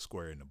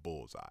square in the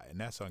bullseye, and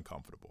that's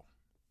uncomfortable.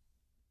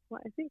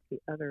 Well, I think the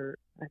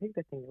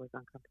thing that was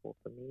uncomfortable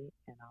for me,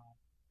 and I'll,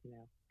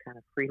 kind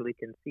of freely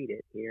concede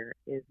it here,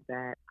 is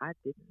that I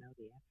didn't know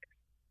the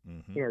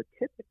answers. Mm-hmm.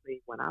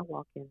 Typically when I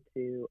walk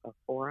into a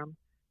forum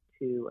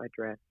to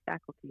address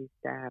faculty,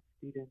 staff,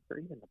 students, or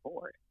even the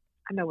board,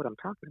 I know what I'm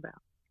talking about,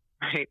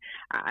 right?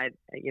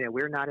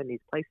 We're not in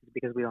these places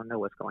because we don't know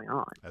what's going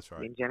on. That's right.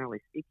 I mean, generally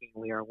speaking,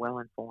 we are well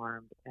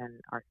informed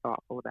and are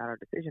thoughtful about our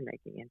decision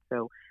making. And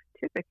so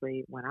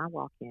typically when I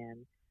walk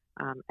in,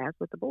 as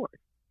with the board,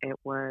 it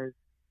was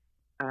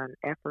an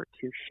effort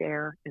to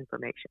share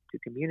information, to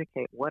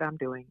communicate what I'm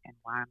doing and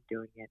why I'm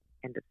doing it,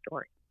 end of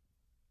story.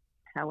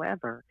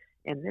 However,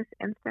 in this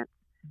instance,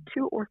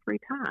 2 or 3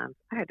 times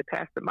I had to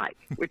pass the mic,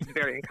 which is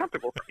very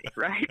uncomfortable for me,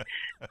 right?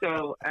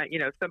 So,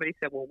 somebody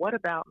said, well, what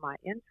about my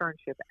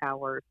internship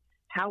hours?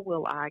 How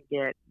will I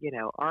get,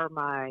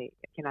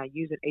 can I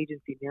use an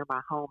agency near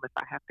my home if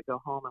I have to go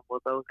home, and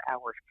will those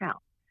hours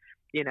count?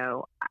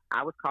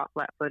 I was caught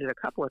flat-footed a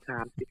couple of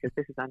times because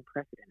this is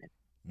unprecedented.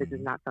 This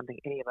is not something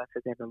any of us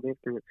has ever lived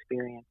through,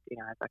 experienced,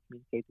 as I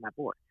communicate to my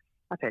board.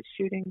 I've had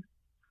shootings,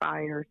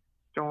 fires,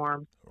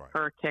 storms, right,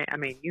 hurricane. I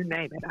mean, you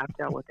name it. I've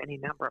dealt with any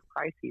number of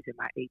crises in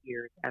my 8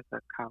 years as a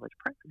college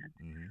president.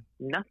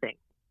 Mm-hmm. Nothing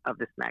of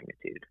this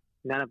magnitude.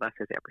 None of us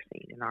has ever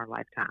seen in our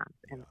lifetimes.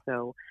 Yeah. And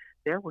so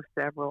there were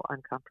several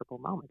uncomfortable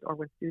moments, or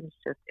when students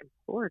just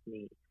implored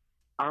me,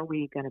 are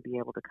we going to be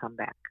able to come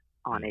back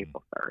on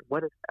April 3rd?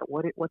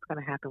 What's going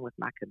to happen with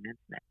my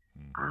commencement?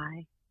 Mm-hmm.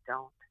 I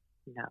don't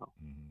know.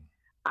 Mm-hmm.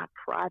 I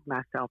pride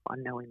myself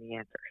on knowing the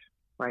answers,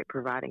 right?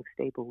 Providing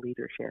stable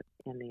leadership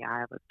in the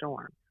eye of a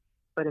storm.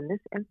 But in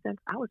this instance,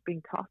 I was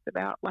being tossed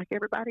about like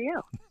everybody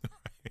else.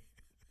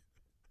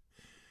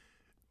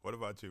 What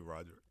about you,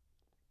 Roger?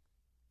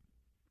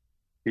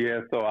 Yeah,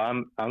 so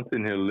I'm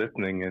sitting here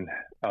listening and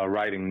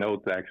writing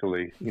notes.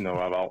 Actually,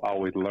 I've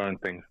always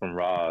learned things from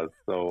Roz.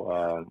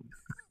 So,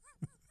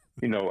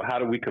 how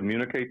do we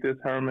communicate this,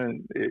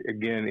 Herman?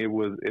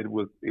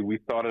 We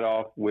started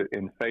off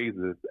in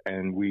phases,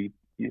 and we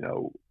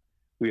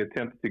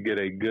attempted to get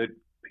a good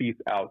piece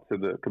out to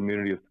the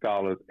community of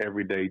scholars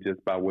every day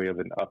just by way of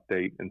an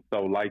update. And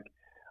so like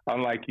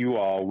unlike you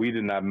all, we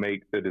did not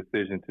make the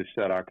decision to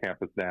shut our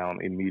campus down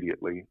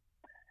immediately.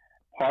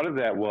 Part of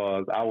that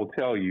was, I will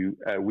tell you,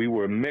 we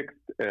were mixed.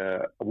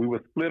 We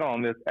were split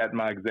on this at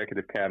my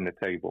executive cabinet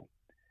table.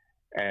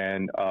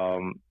 And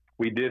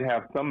we did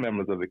have some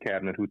members of the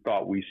cabinet who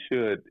thought we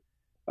should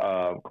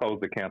close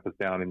the campus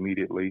down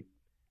immediately.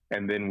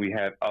 And then we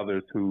had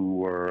others who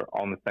were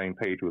on the same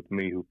page with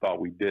me who thought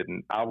we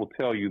didn't. I will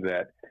tell you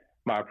that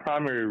my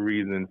primary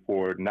reason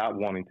for not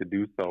wanting to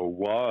do so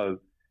was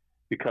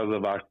because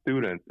of our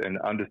students and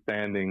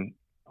understanding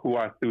who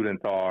our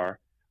students are,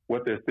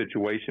 what their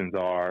situations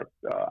are.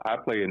 I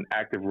play an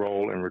active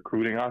role in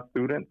recruiting our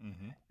students.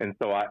 Mm-hmm. And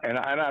so I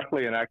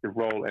play an active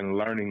role in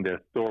learning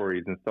their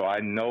stories. And so I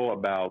know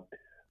about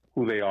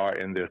who they are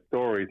in their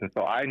stories. And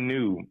so I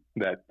knew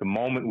that the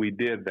moment we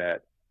did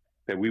that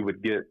we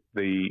would get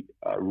the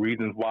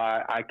reasons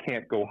why I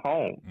can't go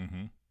home.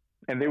 Mm-hmm.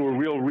 And they were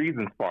real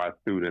reasons for our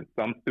students.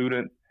 Some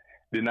students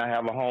did not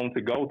have a home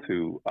to go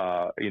to.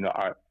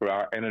 For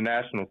our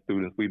international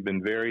students, we've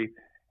been very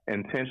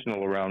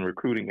intentional around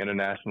recruiting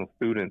international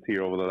students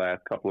here over the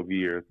last couple of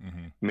years.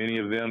 Mm-hmm. Many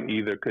of them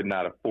either could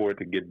not afford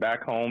to get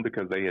back home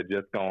because they had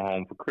just gone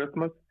home for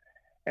Christmas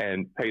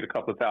and paid a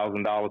couple of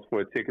 $1,000s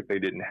for a ticket they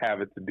didn't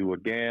have it to do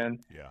again.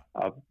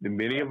 Yeah.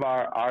 Many of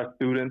our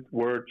students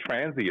were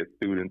transient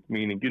students,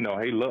 meaning,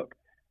 hey, look,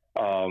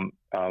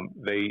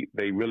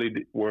 they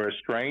really were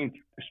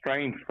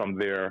estranged from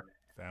their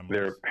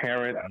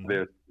parents, mm-hmm.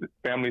 their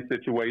family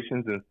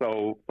situations, and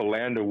so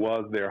Philander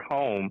was their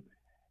home.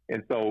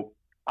 And so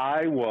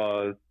I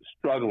was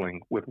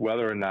struggling with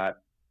whether or not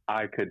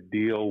I could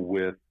deal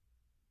with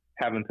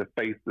having to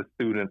face the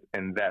students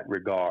in that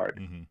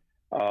regard. Mm-hmm.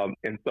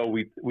 And so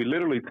we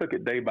literally took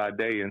it day by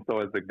day. And so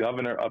as the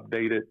governor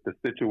updated the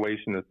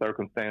situation, the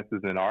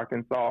circumstances in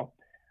Arkansas,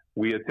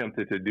 we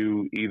attempted to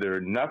do either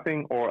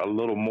nothing or a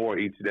little more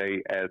each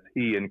day as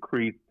he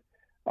increased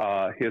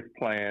his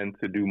plan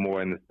to do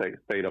more in the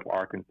state of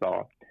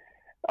Arkansas.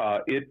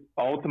 It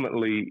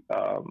ultimately,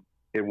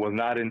 it was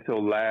not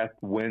until last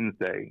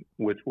Wednesday,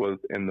 which was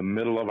in the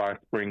middle of our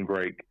spring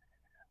break,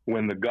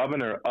 when the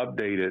governor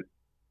updated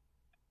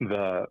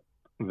the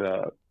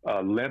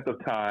length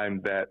of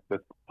time that the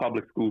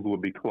public schools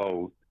would be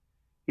closed.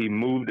 He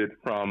moved it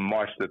from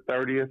March the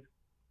 30th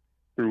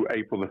through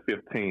April the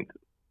 15th.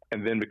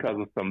 And then because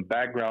of some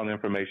background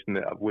information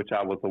of which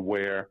I was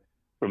aware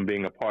from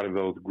being a part of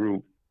those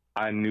groups,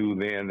 I knew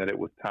then that it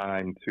was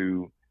time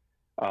to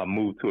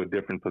move to a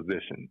different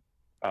position.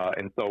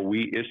 And so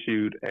we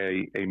issued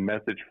a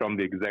message from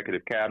the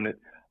executive cabinet.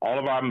 All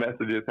of our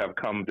messages have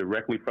come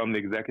directly from the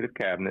executive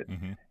cabinet.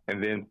 Mm-hmm.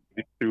 And then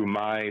through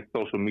my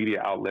social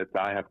media outlets,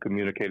 I have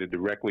communicated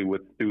directly with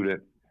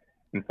students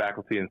and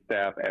faculty and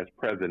staff as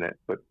president.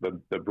 But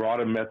the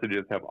broader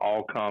messages have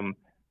all come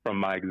from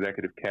my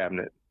executive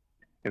cabinet.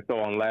 And so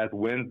on last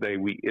Wednesday,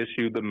 we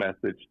issued the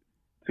message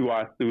to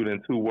our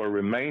students who were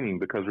remaining,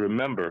 because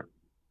remember,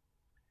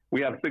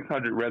 we have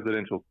 600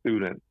 residential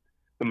students.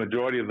 The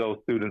majority of those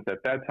students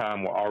at that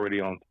time were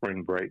already on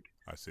spring break.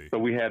 I see. So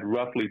we had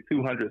roughly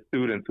 200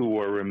 students who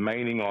were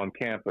remaining on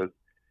campus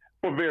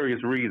for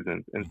various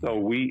reasons. And mm-hmm. so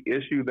we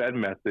issued that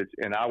message,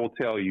 and I will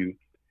tell you,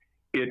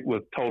 it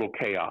was total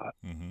chaos.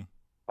 Mm-hmm.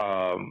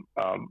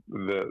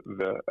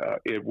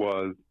 It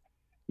was,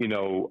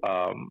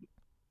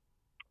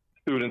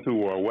 students who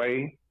were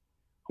away,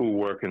 who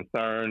were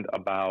concerned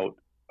about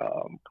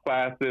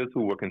classes,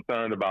 who were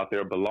concerned about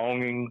their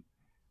belongings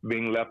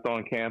being left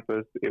on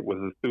campus. It was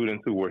the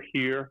students who were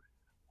here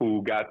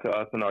who got to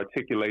us and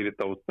articulated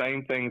those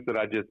same things that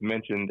I just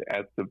mentioned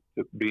as to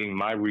being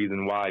my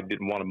reason why I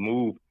didn't want to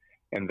move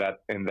in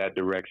that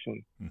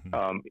direction.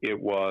 Mm-hmm. It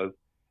was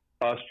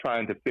us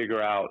trying to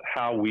figure out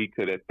how we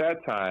could at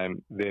that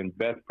time then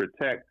best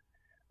protect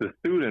the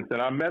students.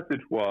 And our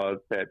message was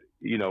that,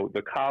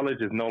 the college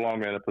is no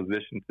longer in a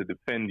position to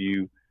defend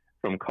you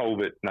from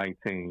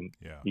COVID-19.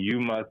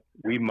 Yeah.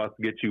 We must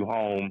get you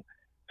home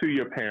to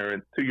your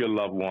parents, to your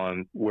loved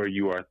ones, where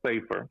you are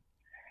safer.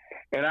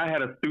 And I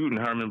had a student,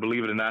 Herman,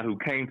 believe it or not, who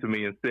came to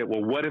me and said,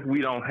 well, what if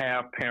we don't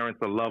have parents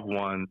or loved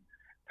ones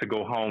to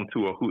go home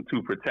to or who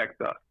to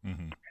protect us?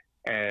 Mm-hmm.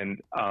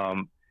 And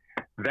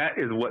that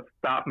is what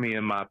stopped me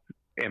in my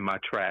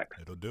tracks.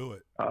 It'll do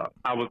it.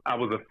 I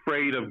was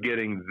afraid of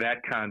getting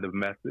that kind of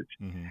message.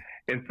 Mm-hmm.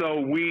 And so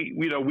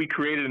we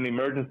created an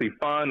emergency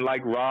fund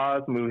like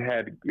Roz. We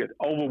had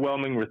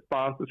overwhelming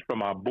responses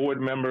from our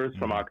board members, mm-hmm.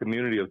 from our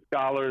community of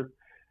scholars.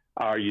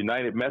 Our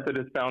United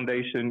Methodist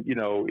Foundation,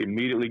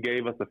 immediately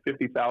gave us a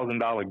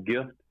 $50,000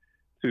 gift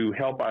to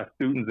help our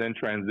students in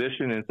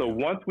transition. And so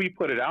once we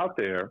put it out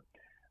there,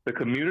 the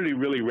community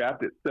really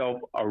wrapped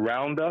itself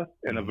around us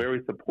in a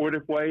very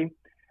supportive way.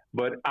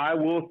 But I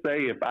will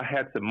say, if I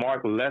had to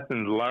mark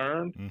lessons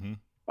learned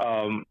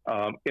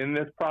mm-hmm. In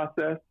this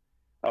process,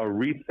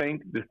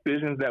 rethink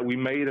decisions that we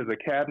made as a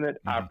cabinet,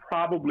 mm-hmm. I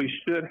probably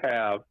should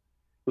have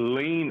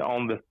leaned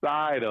on the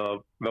side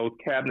of those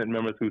cabinet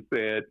members who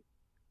said,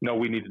 no,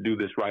 we need to do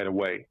this right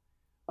away.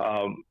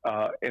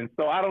 And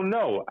so I don't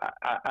know.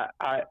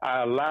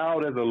 I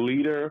allowed as a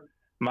leader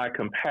my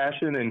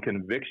compassion and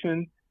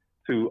conviction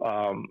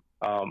to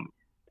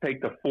take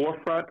the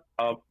forefront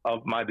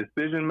of my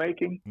decision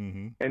making,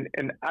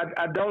 and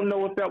I don't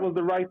know if that was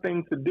the right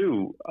thing to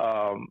do,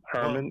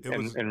 Herman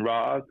and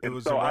Roz,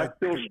 and so I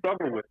still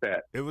struggle with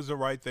that. It was the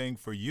right thing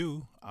for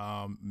you.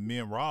 Me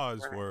and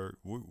Roz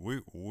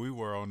we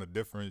were on a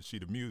different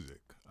sheet of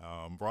music.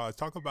 Roz,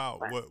 talk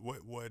about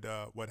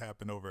what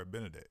happened over at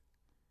Benedict.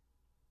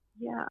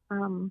 Yeah.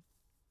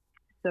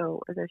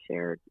 So as I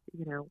shared,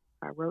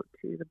 I wrote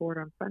to the board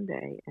on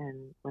Sunday,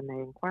 and when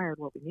they inquired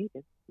what we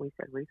needed, we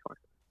said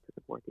resources to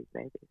support these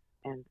babies.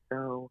 And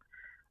so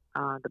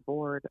the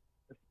board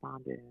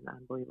responded in an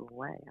unbelievable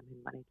way. I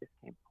mean, money just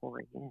came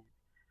pouring in.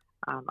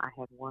 I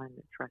had one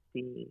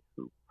trustee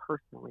who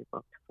personally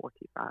booked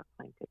 45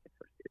 plane tickets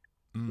for students.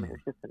 I mean, it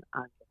was just an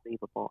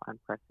unbelievable,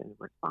 unprecedented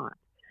response.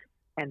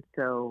 And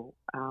so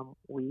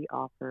we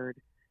offered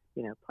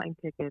plane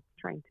tickets,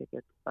 train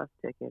tickets, bus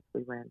tickets.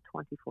 We ran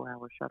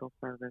 24-hour shuttle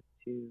service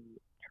to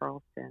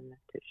Charleston,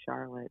 to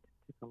Charlotte,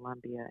 to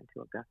Columbia, and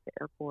to Augusta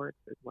airports,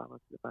 as well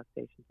as the bus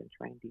stations and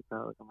train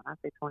depots. And when I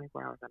say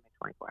 24 hours, I mean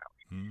 24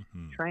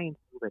 hours. Trains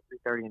move at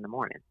 3:30 in the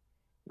morning,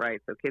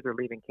 right? So kids are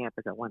leaving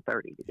campus at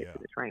 1:30 to get to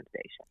the train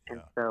station.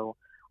 And so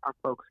our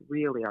folks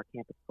really, our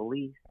campus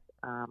police,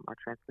 our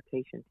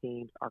transportation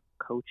teams, our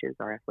coaches,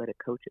 our athletic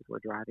coaches were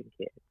driving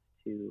kids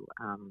to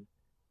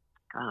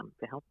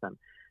help them.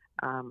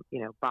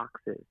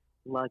 Boxes,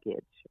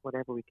 luggage,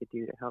 whatever we could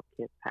do to help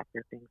kids pack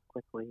their things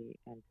quickly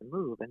and to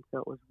move. And so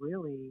it was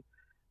really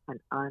an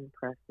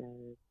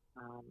unprecedented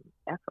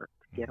effort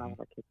to get all of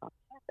our kids off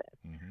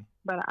campus.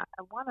 But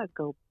I want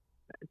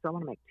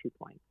to make 2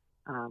 points.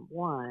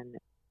 One,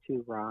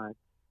 to Rod's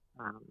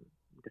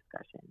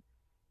discussion.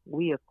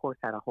 We, of course,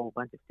 had a whole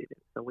bunch of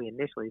students. So we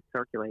initially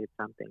circulated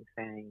something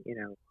saying,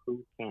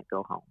 who can't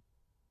go home,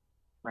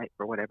 right,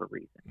 for whatever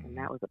reason. And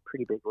that was a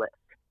pretty big list.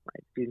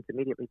 Right, students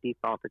immediately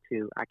defaulted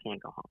to, I can't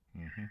go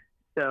home.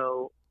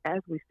 So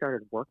as we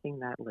started working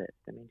that list,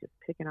 I mean, just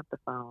picking up the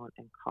phone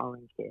and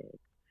calling kids,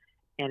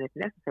 and if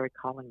necessary,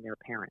 calling their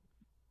parents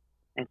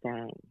and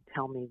saying,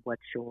 tell me what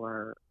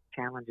your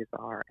challenges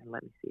are and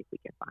let me see if we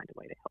can find a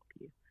way to help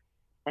you.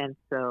 And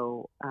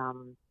so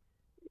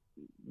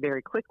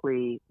very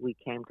quickly, we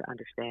came to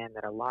understand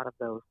that a lot of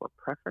those were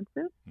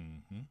preferences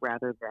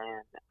rather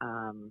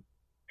than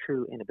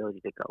true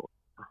inability to go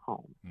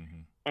home.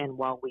 And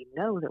while we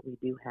know that we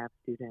do have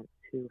students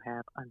who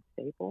have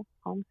unstable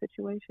home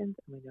situations,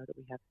 and we know that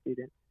we have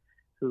students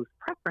whose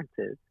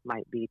preferences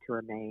might be to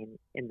remain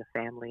in the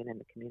family and in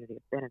the community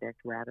of Benedict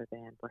rather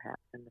than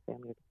perhaps in the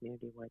family or the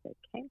community where they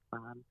came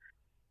from,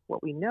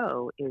 what we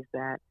know is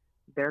that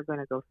they're going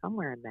to go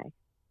somewhere in May.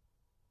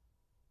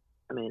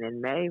 I mean,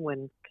 in May,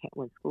 when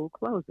school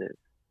closes,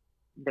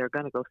 they're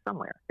going to go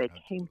somewhere. They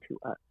came to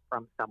us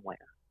from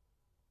somewhere.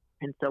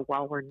 And so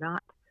while we're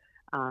not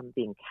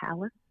being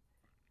callous,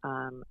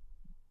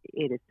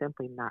 it is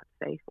simply not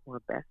safe or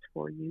best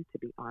for you to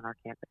be on our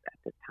campus at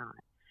this time.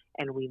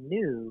 And we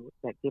knew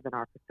that given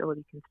our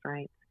facility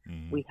constraints,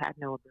 we had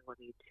no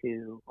ability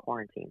to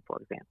quarantine, for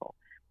example.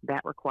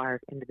 That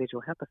requires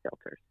individual HEPA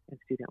filters in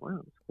student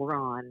rooms. We're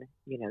on,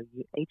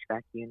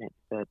 HVAC units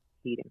that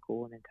heat and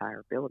cool an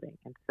entire building.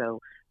 And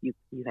so you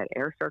had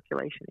air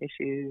circulation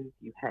issues,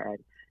 you had,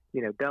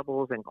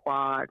 doubles and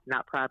quads,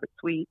 not private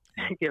suites,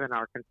 given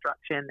our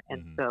construction.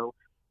 And so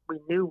we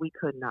knew we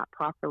could not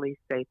properly,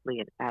 safely,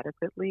 and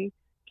adequately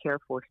care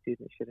for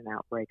students should an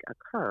outbreak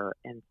occur.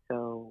 And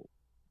so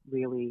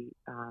really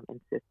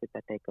insisted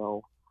that they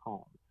go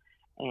home.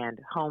 And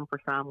home for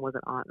some was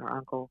an aunt or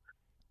uncle.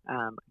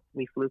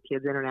 We flew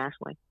kids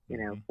internationally,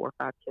 4 or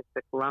 5 kids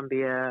to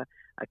Colombia,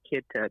 a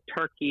kid to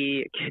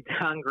Turkey, a kid to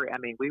Hungary. I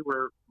mean, we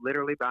were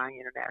literally buying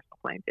international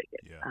plane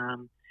tickets.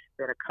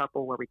 We had a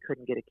couple where we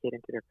couldn't get a kid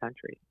into their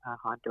country.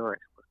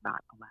 Honduras was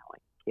not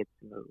allowing kids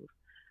to move.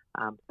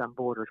 Some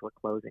borders were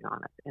closing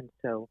on us. And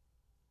so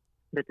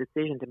the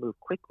decision to move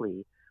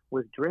quickly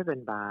was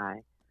driven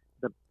by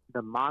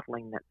the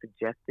modeling that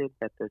suggested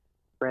that the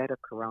spread of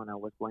corona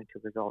was going to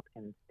result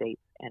in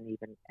states and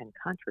even in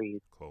countries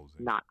closing,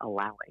 not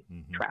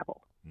allowing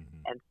travel.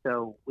 And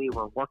so we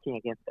were working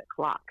against the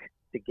clock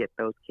to get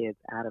those kids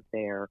out of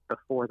there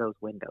before those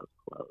windows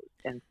closed.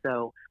 And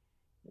so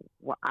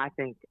I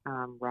think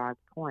Rod's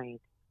point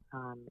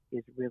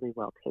is really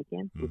well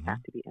taken. We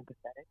have to be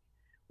empathetic.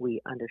 We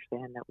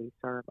understand that we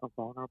serve a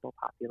vulnerable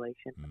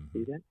population of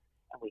students,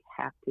 and we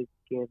have to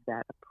give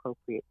that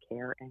appropriate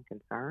care and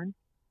concern.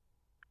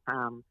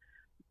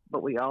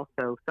 But we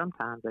also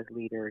sometimes as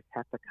leaders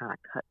have to kind of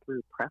cut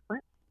through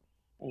preference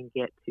and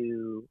get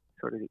to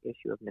sort of the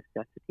issue of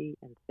necessity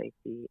and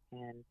safety.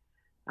 And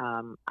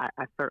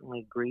I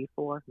certainly grieve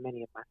for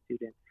many of my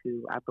students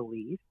who I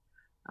believe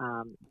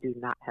do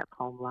not have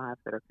home lives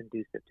that are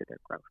conducive to their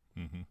growth,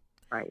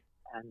 right,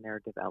 and their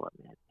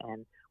development.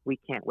 And we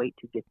can't wait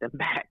to get them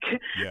back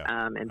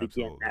and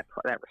begin that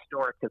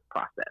restorative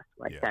process,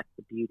 right? That's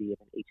the beauty of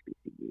an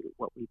HBCU,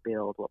 what we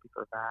build, what we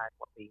provide,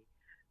 what we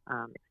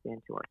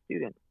extend to our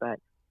students. But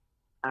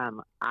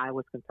I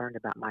was concerned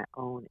about my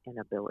own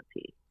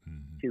inability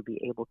to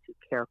be able to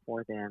care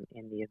for them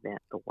in the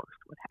event the worst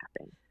would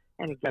happen.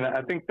 And And again,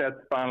 I think that's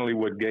finally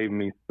what gave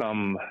me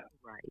some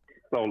right.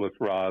 solace,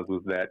 Roz,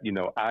 was that,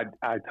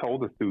 I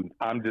told the students,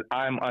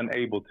 I'm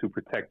unable to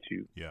protect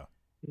you. Yeah.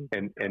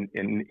 And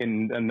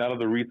none of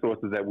the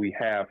resources that we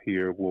have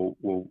here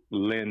will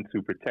lend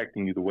to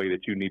protecting you the way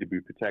that you need to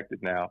be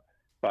protected now.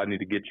 So I need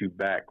to get you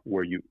back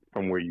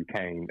from where you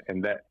came.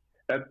 And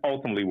that's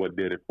ultimately what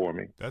did it for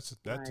me. That's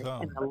Right.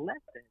 And the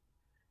lesson.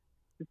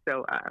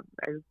 So I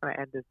just want to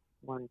add this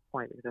one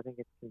point because I think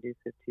it's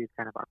conducive to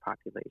kind of our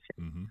population.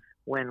 Mm-hmm.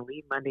 When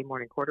we Monday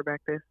morning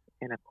quarterback this,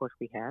 and of course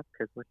we have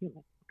because we're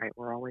human, right?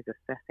 We're always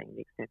assessing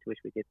the extent to which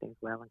we did things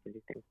well and can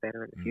do things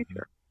better in the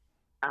future.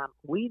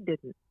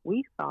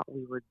 We thought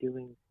we were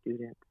doing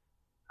students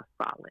a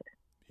solid,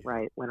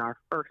 right? When our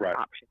first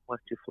option was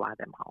to fly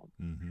them home.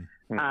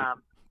 Mm-hmm.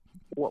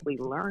 What we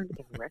learned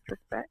in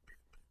retrospect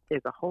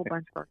is a whole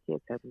bunch of our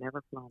kids had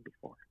never flown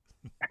before.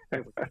 They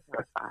were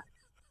terrified.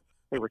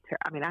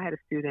 I mean, I had a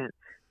student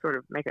sort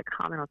of make a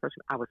comment on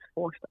social. I was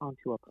forced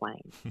onto a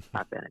plane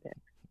by Benedict.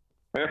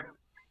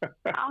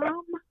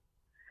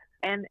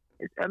 And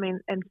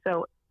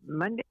so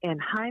Monday, in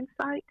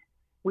hindsight,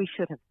 we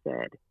should have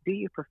said, "Do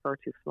you prefer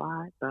to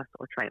fly, bus,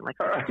 or train?" Like,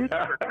 students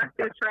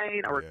requested a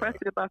train or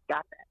requested a bus,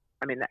 got that.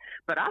 I mean,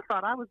 but I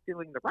thought I was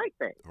doing the right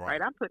thing,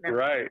 right? I'm putting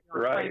everything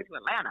on a plane to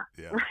Atlanta,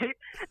 right?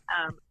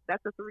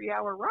 That's a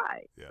 3-hour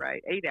ride,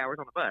 right? 8 hours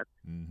on the bus.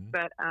 Mm-hmm.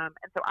 But and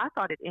so I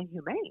thought it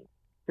inhumane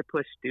to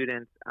push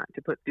students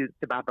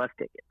to buy bus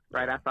tickets,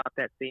 right? I thought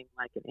that seemed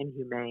like an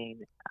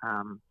inhumane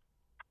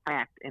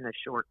act in a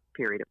short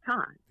period of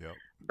time. Yep.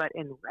 But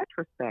in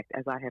retrospect,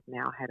 as I have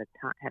now had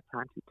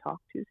time to talk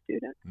to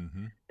students,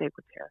 they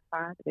were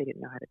terrified. They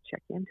didn't know how to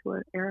check into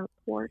an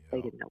airport.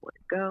 They didn't know where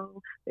to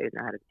go. They didn't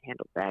know how to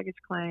handle baggage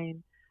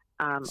claims.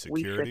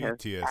 We should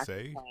have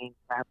TSA,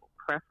 travel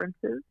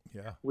preferences.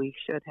 Yeah. We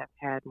should have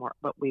had more,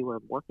 but we were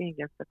working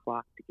against the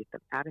clock to get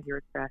them out of here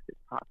as fast as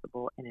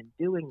possible. And in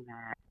doing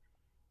that,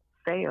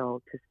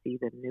 failed to see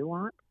the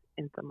nuance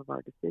in some of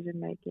our decision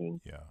making,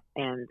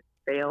 and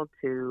failed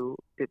to.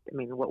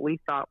 What we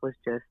thought was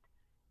just,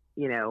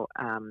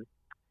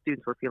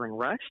 students were feeling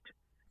rushed.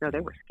 No, they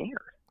were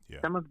scared.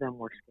 Yeah. Some of them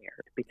were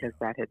scared because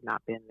that had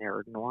not been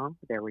their norm,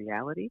 their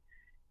reality,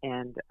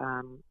 and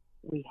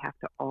we have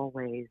to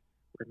always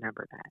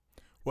remember that.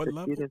 What the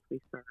level? Students we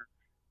serve.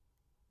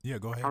 Yeah,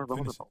 go ahead. Are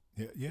vulnerable.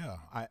 Yeah.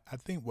 I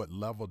think what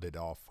leveled it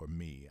off for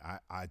me,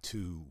 I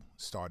too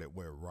started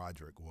where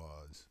Roderick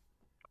was,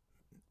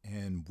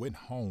 and went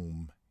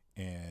home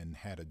and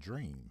had a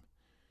dream.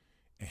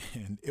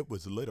 And it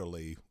was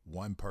literally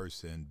one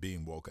person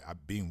being woken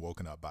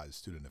up by the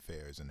student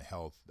affairs and the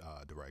health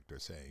director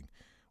saying,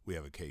 "We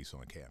have a case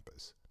on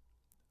campus."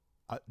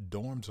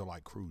 Dorms are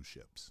like cruise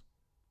ships,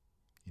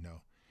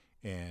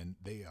 and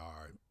they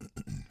are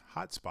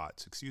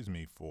hotspots,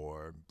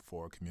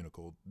 for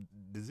communicable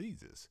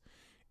diseases.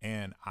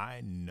 And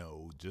I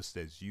know, just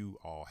as you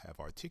all have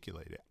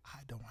articulated,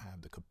 I don't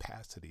have the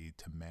capacity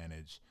to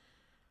manage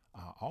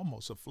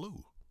almost a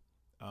flu.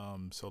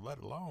 So let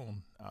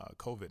alone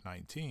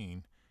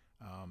COVID-19.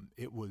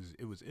 It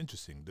was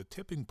interesting. The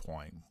tipping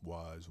point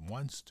was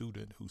one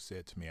student who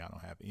said to me, "I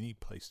don't have any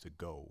place to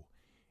go,"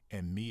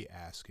 and me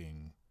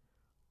asking,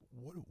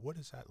 "What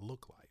does that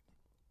look like?"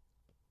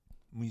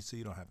 When you say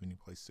you don't have any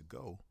place to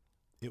go,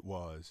 it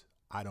was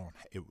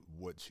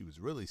what she was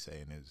really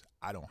saying is,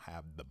 I don't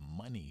have the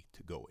money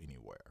to go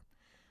anywhere.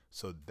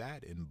 So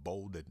that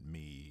emboldened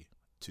me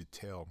to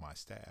tell my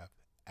staff,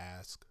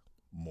 ask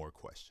more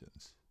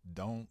questions.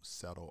 Don't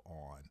settle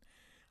on,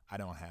 I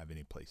don't have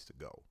any place to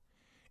go.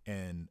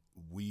 And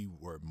we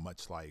were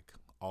much like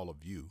all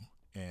of you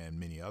and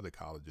many other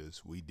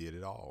colleges. We did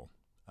it all.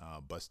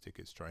 Bus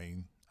tickets,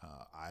 train.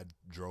 I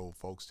drove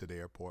folks to the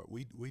airport.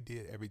 We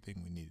did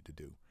everything we needed to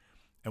do.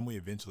 And we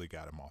eventually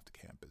got them off the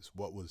campus.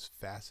 What was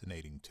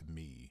fascinating to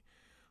me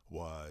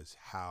was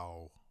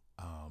how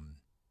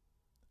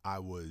I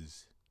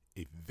was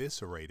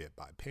eviscerated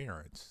by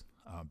parents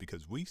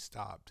because we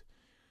stopped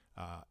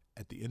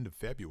at the end of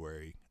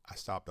February. I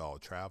stopped all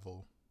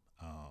travel,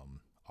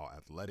 all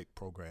athletic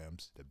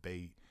programs,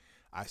 debate.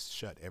 I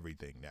shut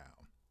everything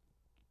down.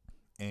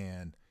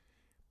 And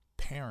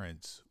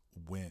parents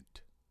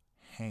went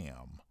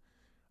ham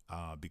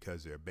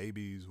because their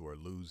babies were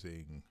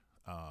losing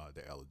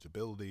their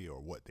eligibility or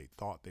what they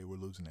thought they were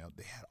losing out.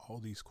 They had all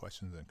these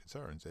questions and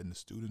concerns, and the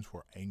students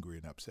were angry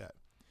and upset.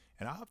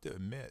 And I have to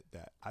admit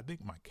that I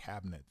think my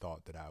cabinet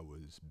thought that I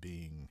was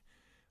being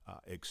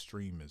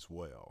extreme as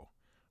well.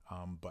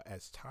 But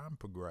as time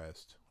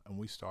progressed and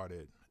we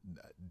started,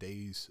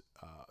 days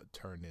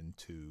turned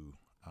into,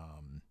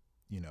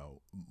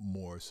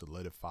 more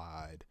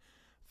solidified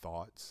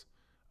thoughts.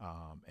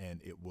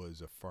 And it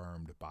was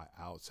affirmed by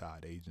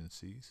outside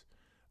agencies.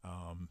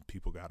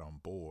 People got on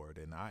board,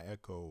 and I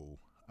echo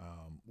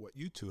what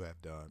you two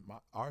have done.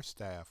 Our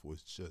staff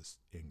was just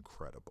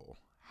incredible.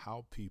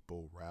 How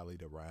people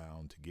rallied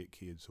around to get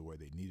kids to where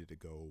they needed to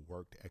go,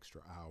 worked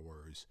extra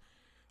hours,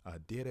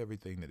 did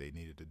everything that they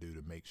needed to do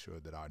to make sure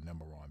that our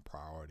number one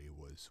priority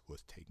was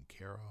taken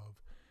care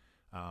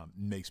of.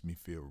 Makes me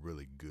feel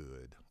really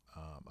good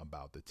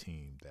about the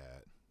team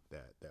that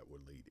that we're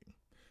leading.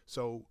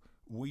 So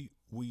we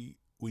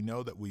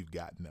know that we've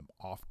gotten them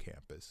off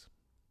campus.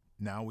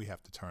 Now we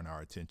have to turn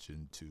our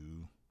attention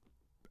to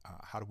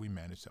how do we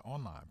manage the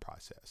online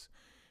process,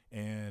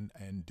 and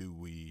do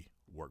we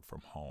work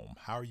from home?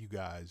 How are you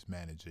guys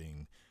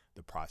managing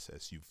the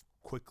process? You've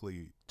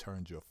quickly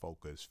turned your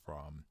focus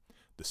from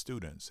the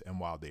students, and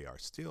while they are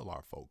still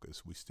our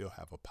focus, we still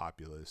have a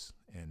populace.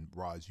 And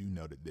Roz, you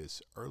noted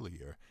this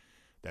earlier,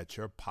 that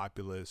your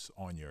populace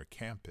on your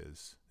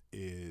campus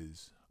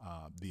is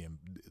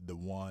the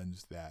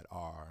ones that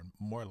are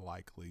more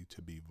likely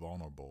to be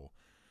vulnerable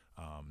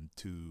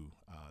to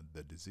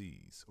the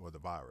disease or the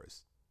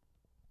virus.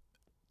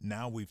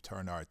 Now we've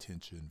turned our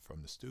attention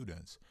from the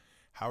students.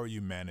 How are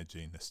you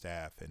managing the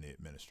staff and the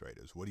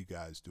administrators? What are you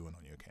guys doing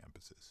on your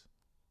campuses?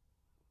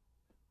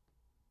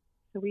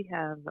 So we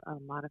have a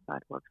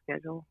modified work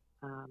schedule,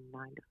 9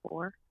 to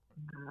 4.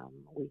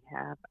 We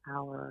have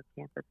our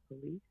campus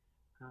police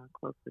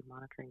closely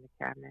monitoring the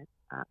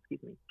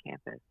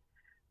campus.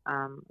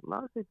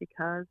 Largely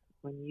because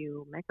when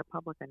you make a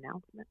public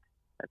announcement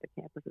that the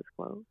campus is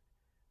closed,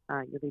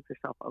 you leave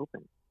yourself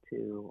open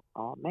to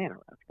all manner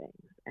of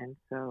things. And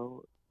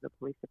so the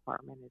police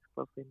department is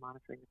closely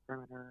monitoring the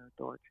perimeter,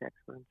 door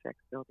checks, room checks,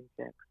 building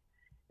checks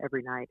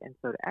every night. And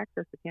so to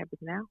access the campus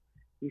now,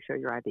 you show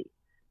your ID.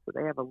 So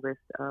they have a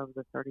list of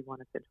the 31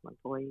 essential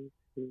employees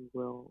who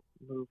will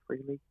move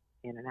freely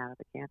in and out of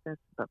the campus.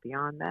 But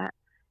beyond that,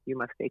 you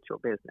must state your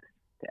business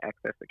to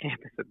access the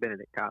campus of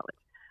Benedict College.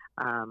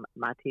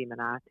 My team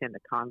and I tend to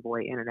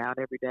convoy in and out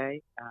every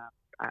day.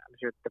 I'm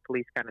sure the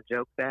police kind of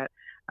joke that.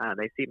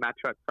 They see my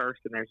truck first,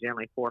 and there's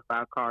generally 4 or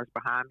 5 cars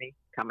behind me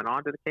coming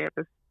onto the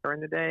campus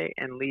during the day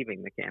and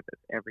leaving the campus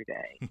every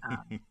day.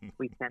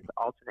 We tend to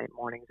alternate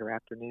mornings or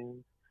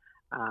afternoons.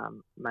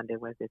 Monday,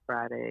 Wednesday,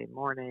 Friday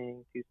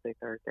morning, Tuesday,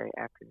 Thursday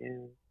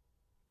afternoon.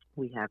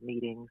 We have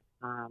meetings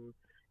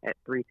at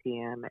 3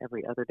 p.m.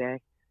 every other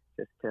day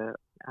just to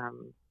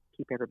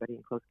keep everybody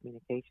in close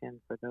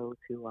communication. For those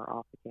who are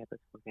off the campus,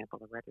 for example,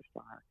 the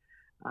registrar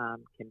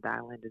can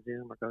dial into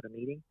Zoom or go to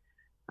meeting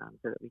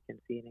so that we can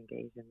see and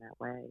engage in that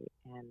way.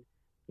 And,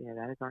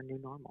 that is our new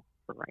normal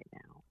for right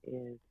now,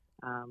 is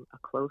a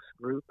close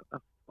group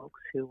of folks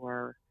who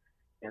are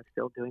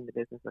still doing the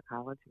business of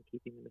college and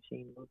keeping the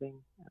machine moving,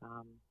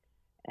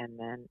 and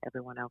then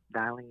everyone else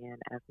dialing in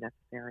as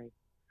necessary.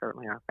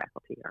 Certainly our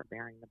faculty are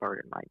bearing the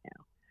burden right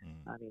now.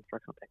 The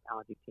instructional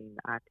technology team,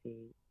 the IT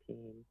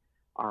team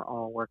are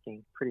all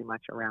working pretty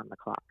much around the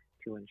clock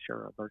to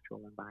ensure a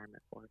virtual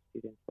environment for our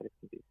students that is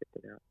conducive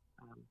to their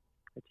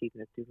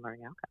achievement of student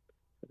learning outcomes.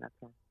 So that's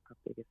our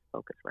biggest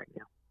focus right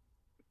now.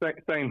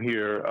 Same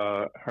here,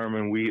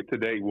 Herman.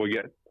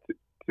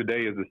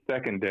 Today is the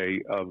second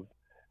day of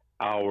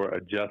our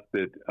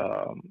adjusted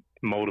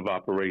mode of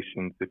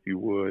operations, if you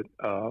would.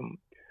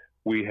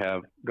 We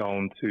have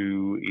gone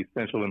to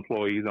essential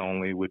employees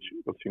only, which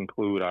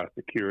include our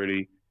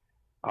security,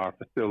 our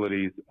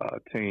facilities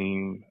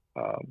team,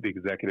 the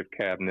executive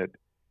cabinet,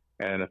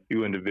 and a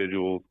few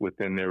individuals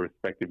within their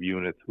respective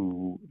units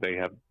who they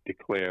have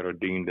declared or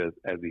deemed as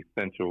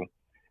essential.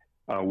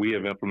 We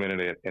have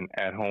implemented an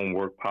at-home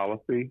work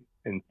policy,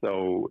 and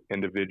so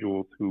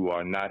individuals who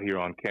are not here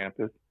on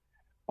campus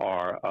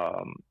are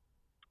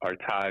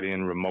tied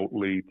in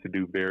remotely to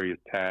do various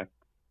tasks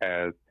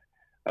as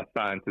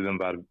assigned to them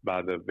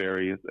by the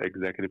various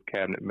executive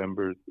cabinet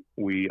members.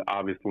 We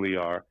obviously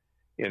are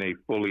in a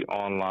fully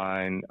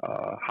online,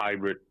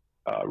 hybrid,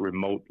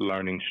 remote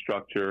learning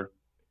structure.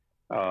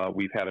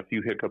 We've had a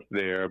few hiccups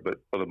there, but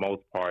for the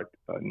most part,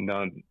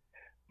 none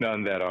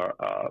that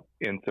are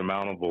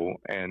insurmountable.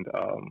 And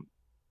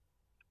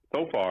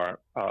so far,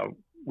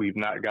 we've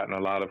not gotten a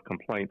lot of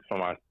complaints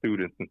from our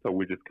students, and so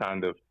we're just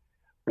kind of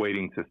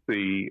waiting to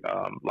see.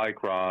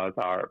 Like Roz,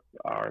 our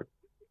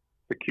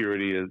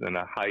security is in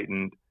a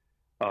heightened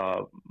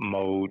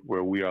mode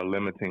where we are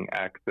limiting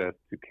access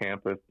to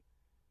campus.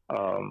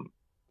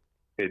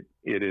 It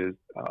is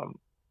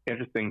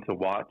interesting to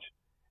watch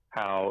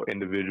how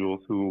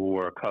individuals who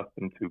were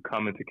accustomed to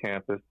coming to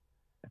campus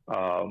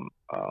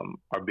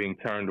are being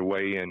turned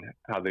away, and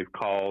how they've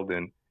called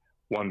and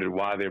wondered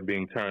why they're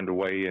being turned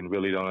away, and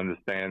really don't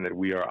understand that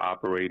we are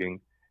operating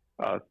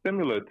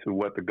similar to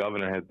what the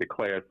governor has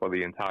declared for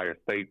the entire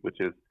state, which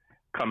is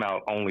come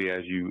out only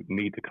as you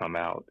need to come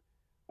out.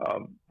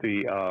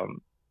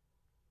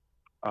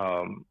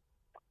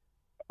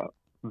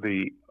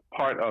 The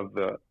part of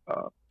the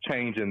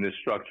change in this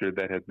structure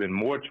that has been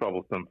more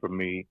troublesome for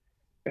me,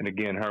 and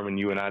again, Herman,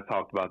 you and I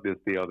talked about this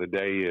the other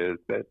day, is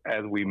that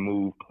as we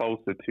move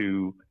closer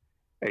to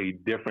a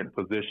different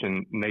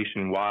position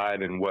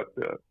nationwide and what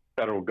the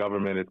federal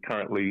government is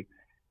currently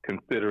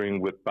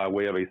considering by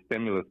way of a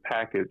stimulus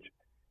package,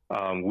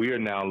 we are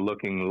now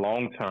looking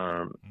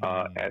long-term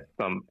at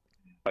some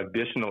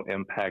additional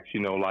impacts,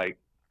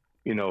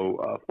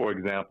 for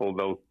example,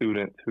 those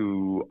students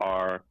who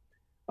were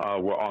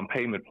on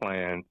payment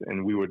plans,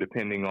 and we were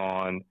depending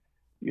on,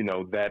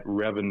 that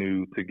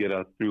revenue to get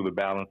us through the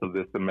balance of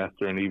this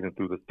semester and even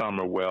through the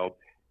summer. Well,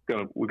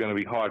 we're going to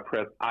be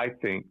hard-pressed, I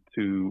think,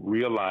 to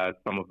realize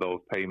some of those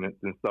payments.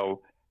 And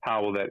so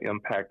how will that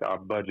impact our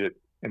budget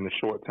in the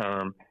short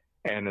term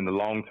and in the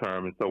long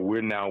term. And so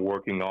we're now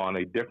working on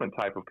a different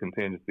type of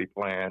contingency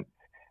plan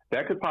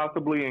that could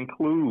possibly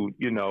include,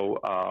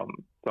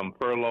 some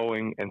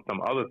furloughing and some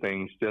other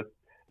things just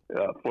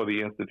for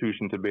the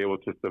institution to be able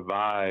to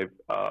survive.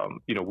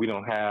 We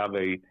don't have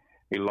a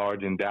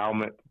large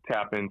endowment to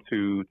tap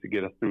into to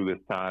get us through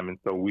this time. And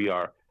so we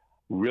are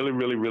really,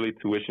 really, really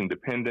tuition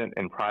dependent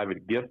and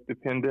private gift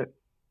dependent.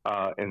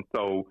 And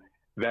so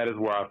that is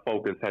where our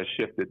focus has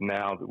shifted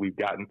now that we've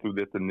gotten through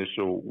this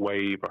initial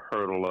wave or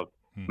hurdle of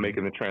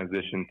making the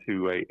transition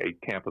to a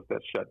campus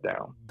that's shut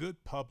down.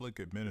 Good public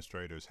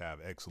administrators have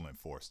excellent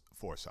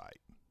foresight,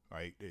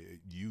 right?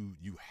 You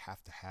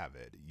have to have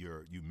it.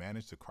 You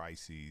manage the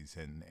crises,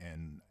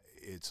 and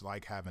it's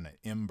like having an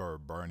ember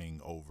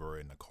burning over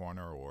in the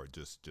corner or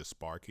just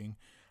sparking.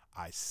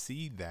 I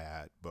see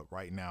that, but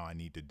right now I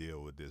need to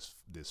deal with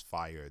this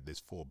fire, this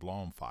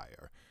full-blown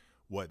fire.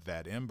 What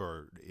that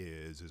ember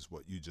is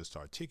what you just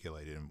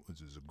articulated, and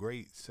which is a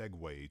great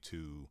segue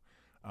to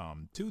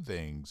two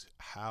things: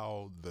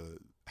 how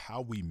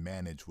we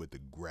manage with the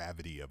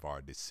gravity of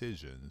our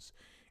decisions,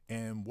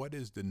 and what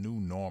is the new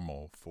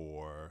normal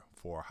for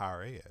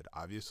higher ed.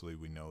 Obviously,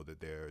 we know that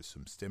there's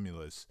some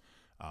stimulus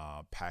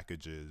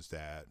packages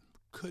that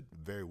could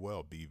very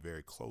well be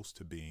very close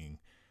to being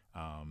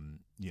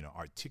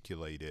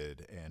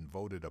articulated and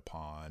voted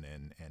upon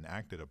and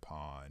acted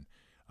upon.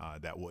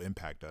 That will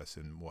impact us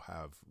and will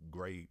have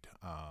great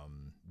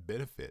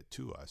benefit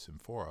to us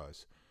and for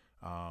us.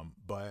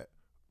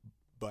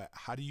 But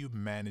how do you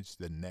manage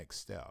the next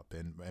step?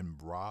 And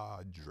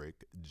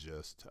Roderick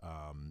just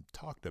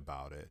talked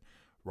about it.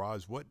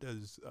 Roz, what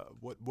does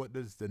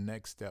the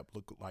next step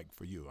look like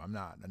for you? I'm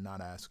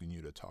not asking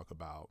you to talk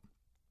about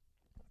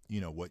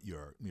what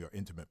your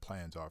intimate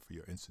plans are for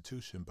your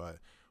institution, but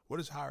what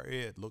does higher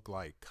ed look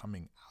like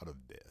coming out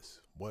of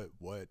this?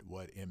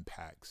 What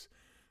impacts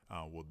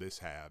will this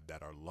have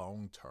that are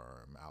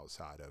long-term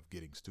outside of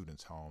getting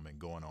students home and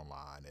going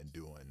online and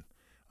doing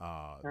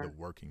the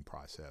working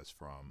process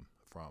from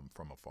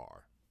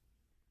afar?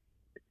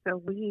 So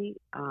we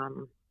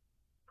all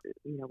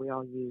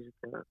use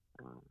the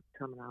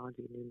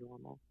terminology new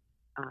normal.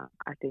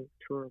 I think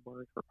truer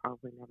words were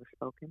probably never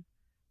spoken.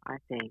 I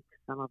think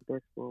some of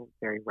this will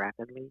very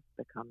rapidly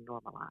become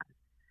normalized.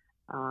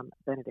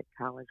 Benedict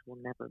College will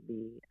never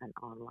be an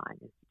online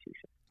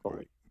institution fully.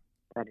 Right.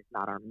 That is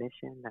not our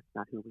mission. That's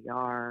not who we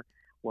are.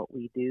 What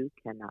we do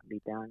cannot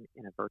be done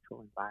in a virtual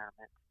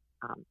environment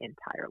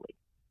entirely.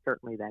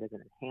 Certainly that is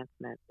an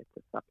enhancement. It's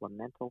a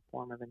supplemental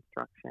form of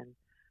instruction,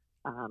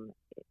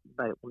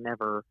 but it will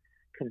never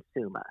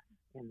consume us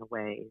in the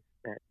ways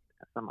that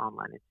some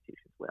online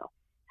institutions will.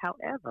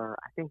 However,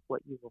 I think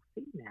what you will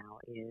see now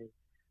is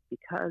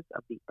because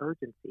of the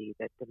urgency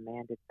that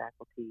demanded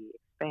faculty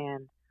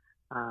expand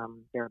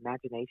their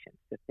imaginations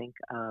to think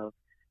of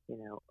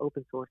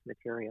open source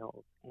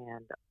materials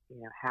and,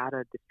 how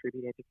to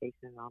distribute education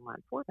in an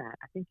online format,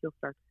 I think you'll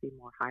start to see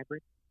more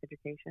hybrid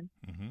education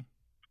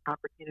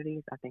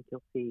opportunities. I think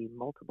you'll see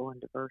multiple and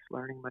diverse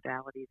learning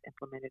modalities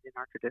implemented in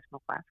our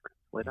traditional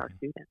classrooms with our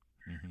students.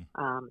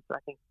 So I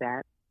think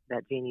that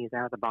genie is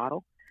out of the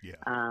bottle.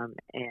 Yeah.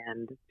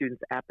 And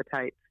students'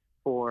 appetite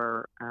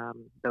for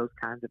those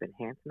kinds of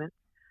enhancements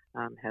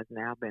has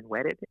now been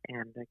whetted.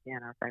 And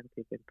again, our faculty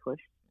have been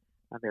pushed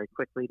very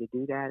quickly to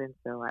do that, and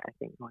so I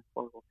think going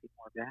forward we'll see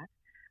more of that.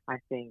 I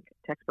think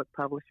textbook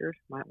publishers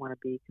might want to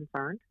be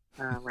concerned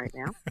right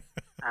now.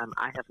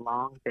 I have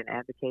long been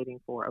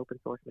advocating for open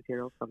source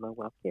materials for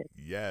low-wealth kids.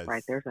 Yes.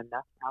 Right, there's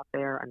enough out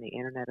there on the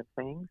Internet of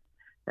Things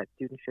that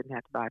students shouldn't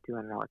have to buy a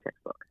 $200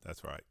 textbook.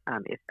 That's right.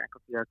 If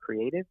faculty are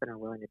creative and are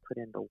willing to put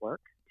in the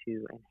work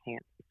to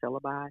enhance the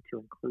syllabi, to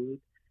include,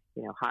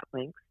 hot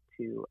links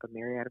to a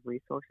myriad of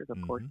resources, of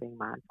course, being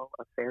mindful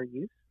of fair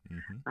use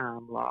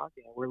laws.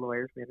 We're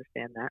lawyers, we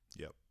understand that.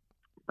 Yep.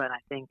 But I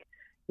think,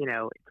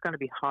 it's going to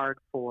be hard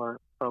for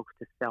folks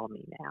to sell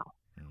me now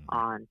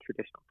on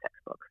traditional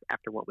textbooks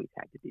after what we've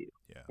had to do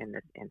in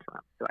this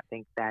interim. So I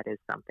think that is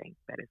something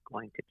that is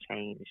going to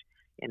change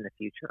in the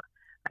future.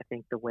 I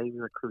think the way we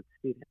recruit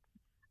students,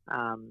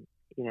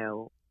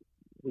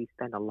 we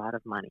spend a lot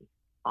of money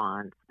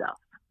on stuff,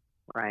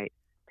 right?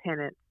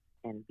 Pennants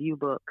and view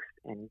books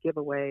and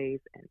giveaways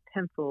and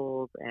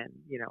pencils and,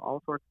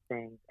 all sorts of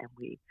things. And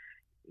we,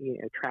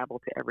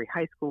 travel to every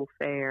high school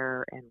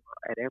fair and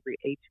at every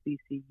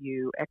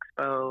HBCU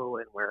expo,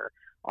 and we're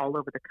all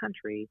over the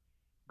country.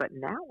 But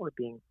now we're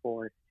being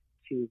forced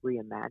to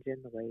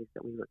reimagine the ways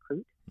that we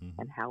recruit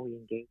and how we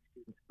engage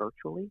students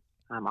virtually.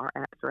 Our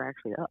apps are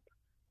actually up,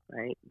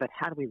 right? But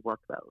how do we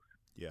work those?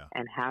 Yeah.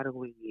 And how do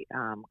we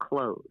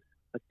close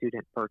a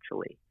student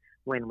virtually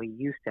when we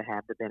used to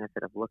have the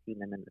benefit of looking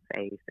them in the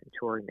face and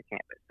touring the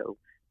campus? So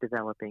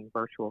developing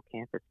virtual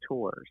campus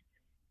tours,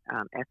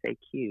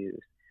 FAQs,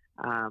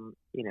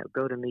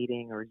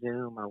 GoToMeeting or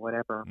Zoom or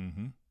whatever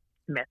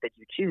method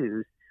you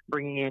choose,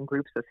 bringing in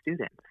groups of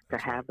students to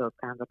have those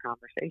kinds of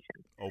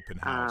conversations. Open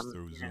house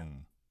through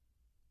Zoom.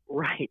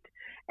 Right.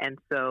 And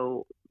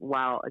so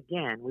while,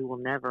 again, we will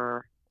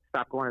never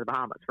stop going to the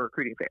Bahamas for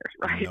recruiting fairs,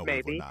 right? No,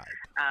 Maybe. we will not.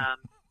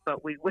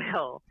 But we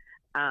will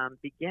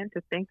begin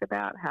to think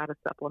about how to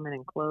supplement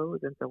and close.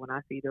 And so when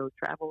I see those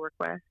travel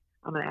requests,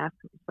 I'm going to ask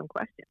some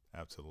questions.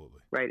 Absolutely.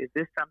 Right? Is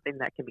this something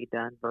that can be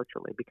done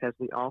virtually? Because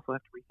we also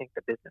have to rethink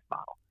the business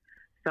model.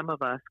 Some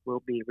of us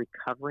will be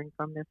recovering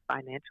from this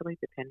financially,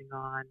 depending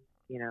on,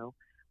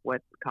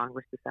 what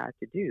Congress decides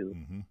to do.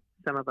 Mm-hmm.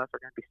 Some of us are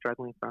going to be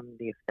struggling from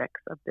the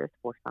effects of this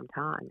for some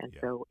time. And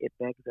so it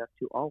begs us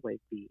to always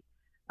be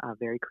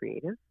very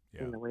creative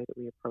in the way that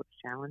we approach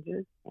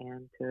challenges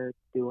and to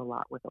do a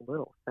lot with a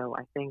little. So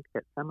I think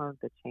that some of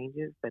the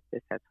changes that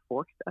this has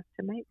forced us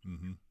to make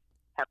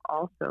have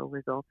also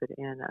resulted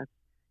in us,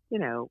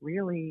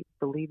 really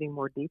believing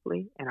more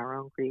deeply in our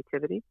own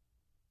creativity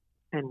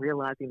and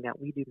realizing that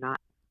we do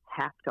not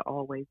have to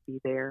always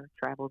be there,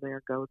 travel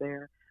there, go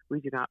there. We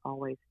do not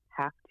always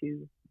have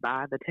to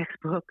buy the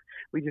textbook.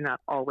 We do not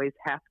always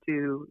have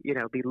to,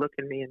 be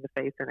looking me in the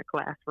face in a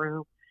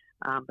classroom.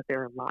 But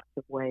there are lots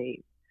of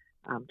ways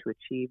to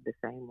achieve the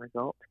same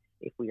result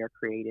if we are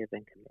creative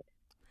and committed.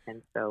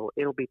 And so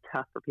it'll be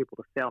tough for people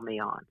to sell me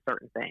on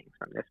certain things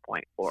from this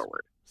point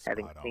forward,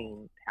 having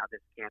seen how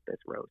this campus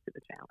rose to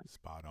the challenge.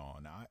 Spot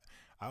on.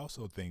 I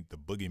also think the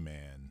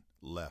boogeyman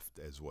left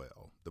as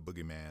well, the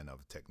boogeyman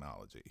of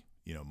technology.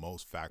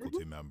 Most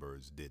faculty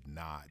members did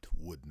not,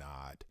 would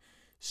not,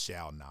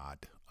 shall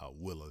not,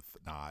 willeth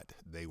not.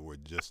 They were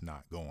just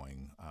not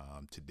going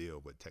to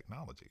deal with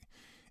technology.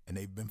 And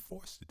they've been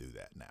forced to do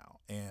that now.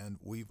 And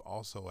we've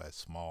also, as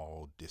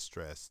small,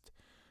 distressed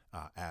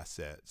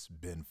assets,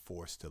 been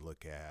forced to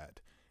look at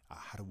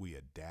how do we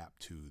adapt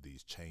to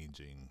these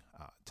changing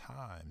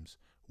times,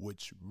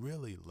 which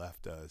really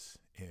left us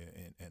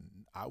in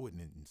I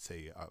wouldn't even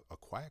say a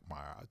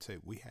quagmire. I'd say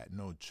we had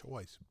no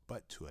choice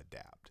but to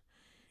adapt.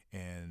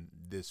 And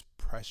this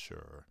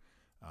pressure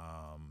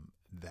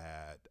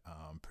that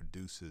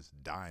produces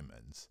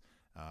diamonds,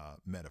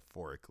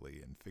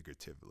 metaphorically and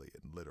figuratively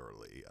and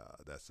literally,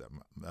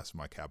 that's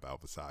my Kappa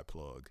Alpha Psi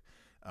plug.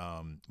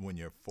 When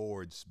you're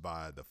forged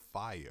by the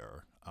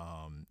fire,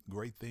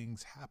 great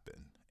things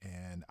happen.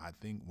 And I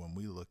think when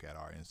we look at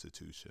our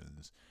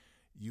institutions,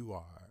 you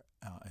are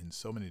in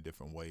so many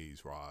different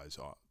ways, Raj,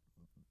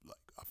 like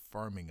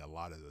affirming a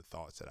lot of the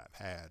thoughts that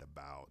I've had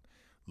about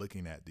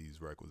looking at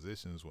these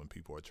requisitions when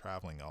people are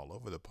traveling all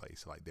over the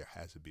place. Like, there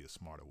has to be a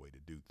smarter way to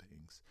do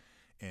things.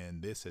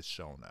 And this has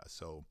shown us.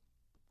 So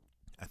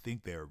I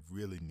think there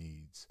really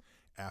needs,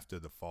 after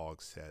the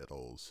fog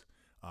settles,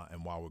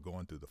 and while we're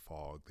going through the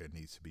fog, there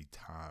needs to be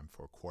time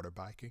for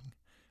quarterbacking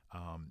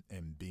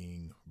and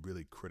being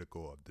really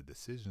critical of the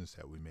decisions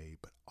that we made,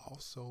 but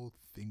also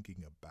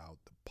thinking about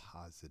the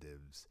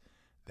positives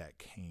that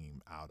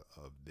came out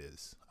of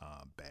this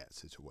bad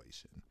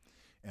situation.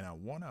 And I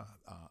want to...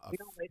 we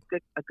don't waste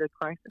a good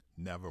crisis.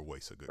 Never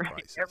waste a good right?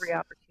 crisis. Every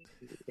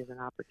opportunity is an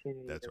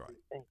opportunity That's to right.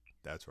 rethink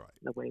That's right.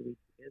 the way we do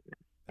business.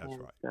 That's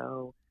and right.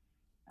 So,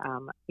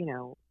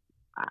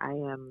 I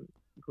am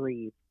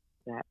grieved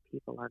that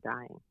people are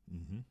dying.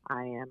 Mm-hmm.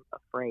 I am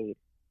afraid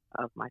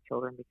of my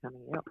children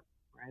becoming ill,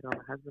 right, or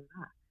my husband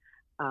and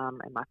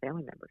I, and my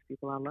family members,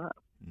 people I love.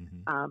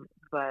 Mm-hmm.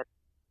 But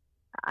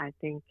I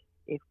think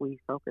if we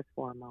focus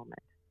for a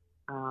moment,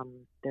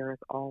 there is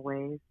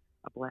always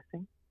a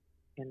blessing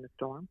in the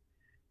storm.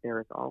 There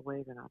is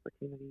always an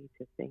opportunity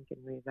to think and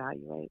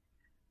reevaluate.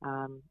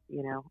 I'm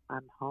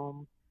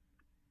home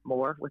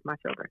more with my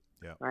children,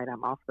 right?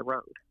 I'm off the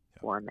road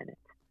for a minute.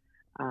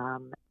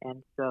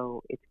 And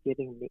so it's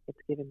given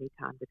me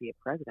time to be a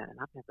president, and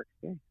I've never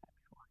experienced that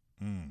before.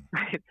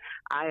 Right?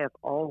 I have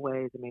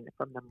always,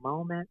 from the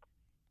moment,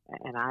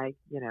 and I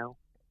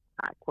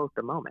quote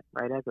the moment,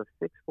 right? As of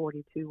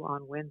 6:42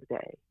 on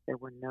Wednesday, there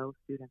were no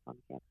students on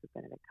the campus of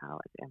Benedict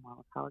College. And while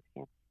a college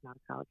campus is not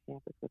a college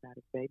campus without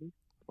its babies,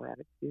 without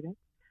its students,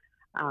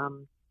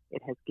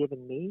 it has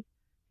given me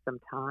some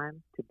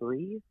time to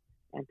breathe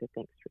and to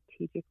think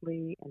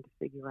strategically and to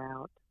figure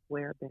out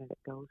where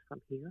Benedict goes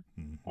from here.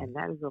 Mm-hmm. And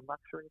that is a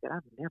luxury that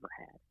I've never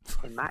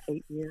had. In my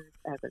 8 years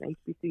as an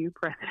HBCU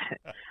president,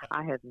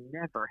 I have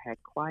never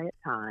had quiet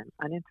time,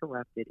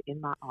 uninterrupted, in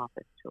my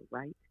office to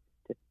write,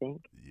 to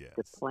think,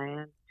 to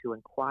plan, to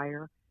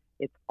inquire.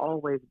 It's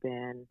always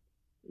been,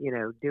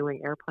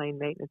 doing airplane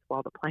maintenance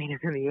while the plane is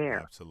in the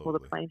air. Absolutely. Well,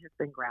 the plane has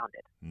been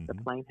grounded. Mm-hmm.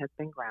 The plane has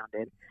been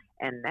grounded.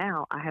 And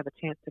now I have a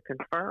chance to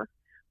confer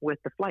with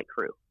the flight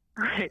crew,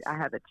 right? I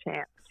have a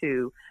chance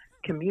to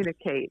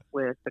communicate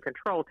with the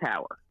control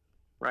tower,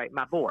 right?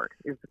 My board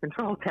is the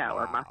control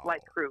tower. Wow. My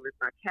flight crew is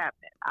my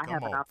cabinet. I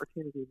have an on.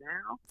 opportunity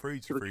now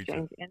Preach, to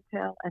exchange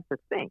intel and to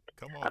think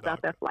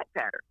about that flight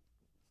pattern.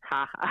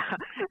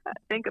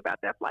 Think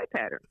about that flight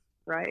pattern,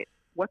 right?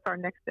 What's our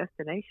next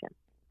destination?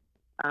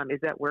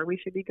 Is that where we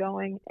should be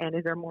going? And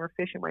is there a more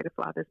efficient way to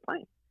fly this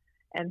plane?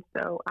 And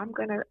so I'm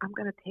gonna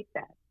take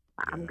that.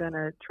 I'm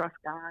gonna trust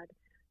God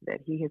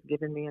that He has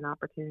given me an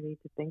opportunity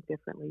to think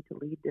differently, to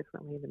lead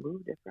differently, and to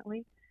move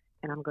differently.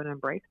 And I'm going to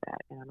embrace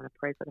that. And I'm going to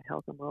pray for the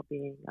health and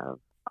well-being of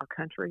our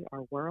country,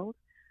 our world.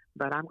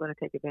 But I'm going to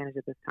take advantage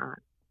of this time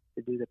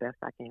to do the best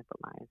I can for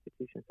my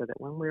institution so that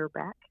when we're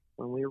back,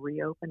 when we're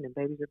reopened and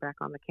babies are back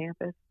on the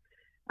campus,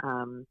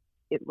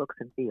 it looks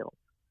and feels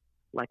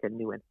like a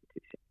new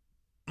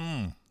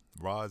institution.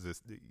 Roz,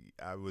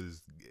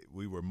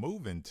 we were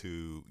moving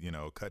to,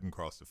 cutting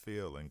across the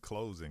field and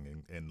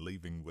closing and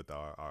leaving with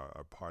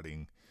our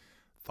parting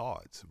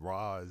thoughts.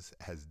 Roz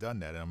has done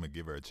that, and I'm going to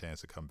give her a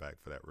chance to come back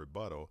for that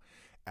rebuttal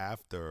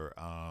after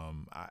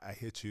I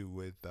hit you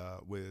with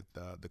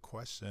the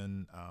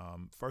question.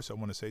 First, I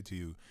want to say to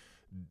you,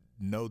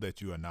 know that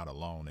you are not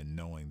alone in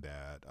knowing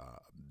that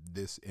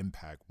this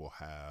impact will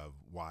have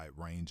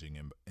wide-ranging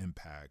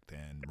impact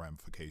and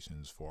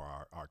ramifications for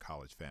our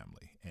college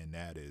family. And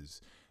that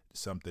is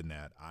something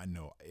that I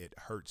know it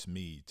hurts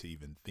me to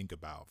even think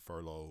about,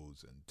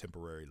 furloughs and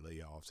temporary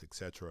layoffs,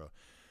 etc.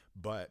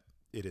 But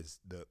it is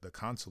the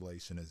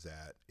consolation is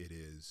that it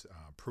is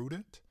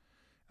prudent.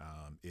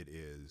 It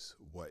is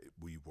what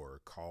we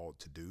were called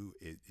to do.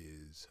 It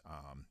is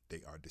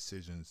they are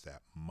decisions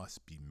that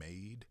must be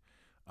made.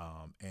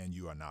 And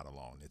you are not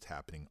alone. It's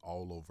happening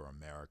all over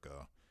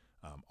America,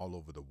 all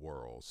over the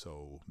world.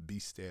 So be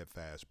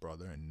steadfast,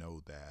 brother, and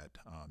know that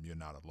you're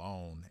not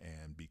alone.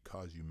 And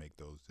because you make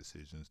those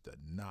decisions,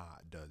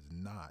 does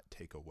not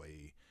take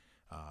away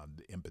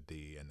the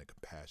empathy and the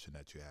compassion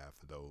that you have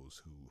for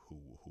those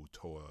who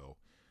toil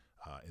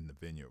in the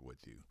vineyard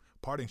with you.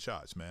 Parting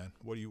shots, man.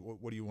 What do you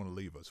want to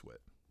leave us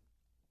with?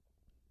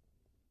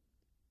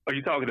 Are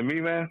you talking to me,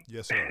 man?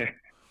 Yes, sir.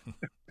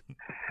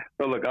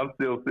 So look, I'm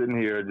still sitting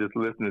here just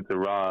listening to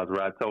Roz.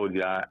 Where I told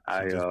you I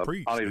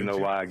don't even know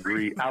why I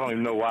agreed. I don't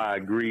even know why I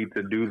agreed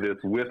to do this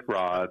with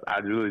Roz. I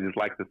really just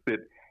like to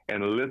sit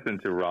and listen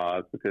to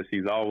Roz because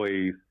she's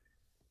always,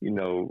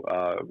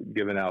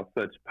 giving out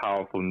such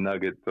powerful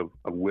nuggets of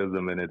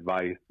wisdom and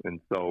advice. And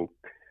so,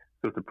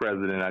 Sister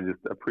President, I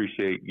just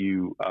appreciate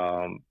you.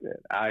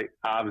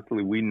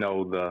 We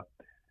know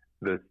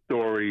the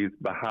stories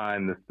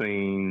behind the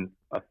scenes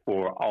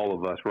for all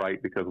of us,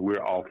 right? Because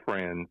we're all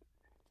friends.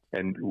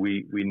 And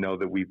we know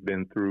that we've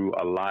been through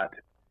a lot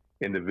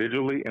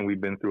individually and we've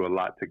been through a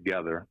lot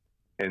together.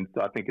 And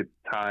so I think it's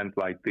times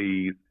like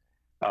these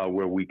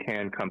where we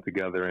can come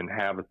together and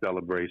have a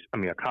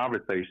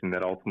conversation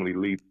that ultimately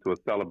leads to a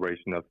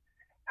celebration of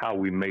how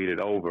we made it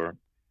over,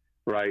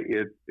 right?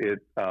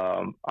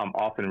 I'm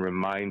often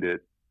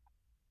reminded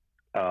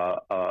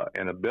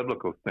in a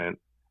biblical sense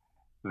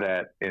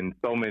that in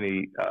so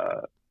many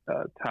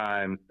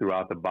times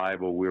throughout the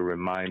Bible, we're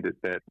reminded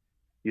that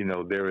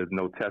there is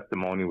no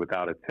testimony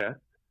without a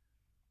test.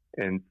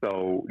 And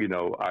so,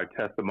 our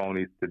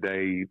testimonies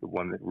today, the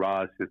one that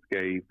Raj just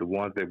gave, the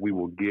ones that we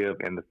will give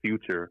in the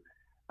future,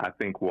 I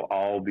think will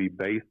all be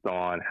based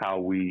on how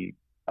we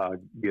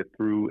get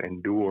through,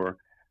 endure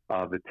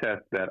the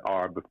tests that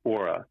are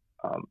before us.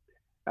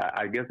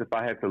 I guess if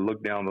I had to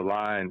look down the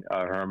line,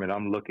 Herman,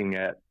 I'm looking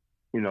at,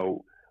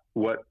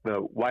 what the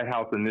White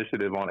House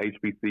initiative on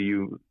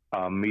HBCU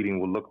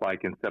meeting will look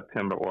like in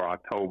September or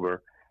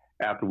October.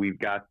 After we've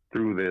got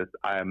through this,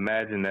 I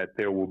imagine that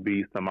there will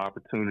be some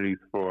opportunities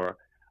for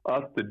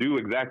us to do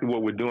exactly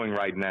what we're doing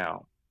right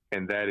now.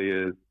 And that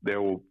is,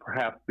 there will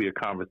perhaps be a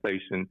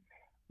conversation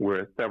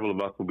where several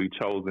of us will be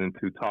chosen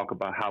to talk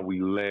about how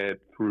we led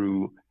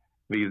through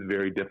these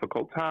very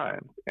difficult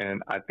times.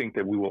 And I think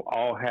that we will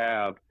all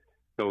have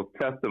those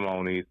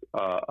testimonies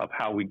of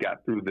how we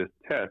got through this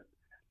test.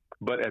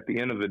 But at the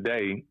end of the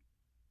day,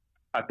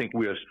 I think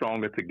we are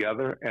stronger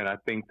together. And I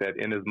think that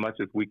in as much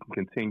as we can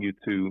continue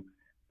to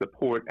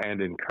support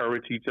and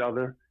encourage each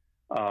other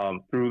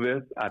through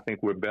this, I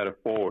think we're better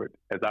forward.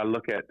 As I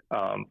look at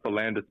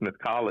Philander Smith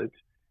College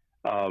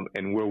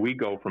and where we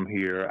go from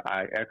here,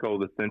 I echo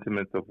the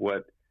sentiments of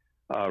what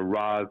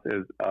Roz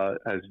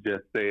has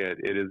just said.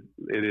 It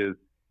is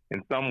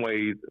in some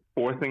ways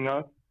forcing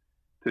us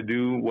to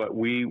do what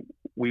we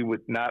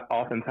would not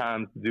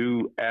oftentimes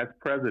do as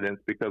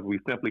presidents because we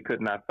simply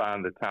could not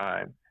find the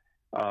time.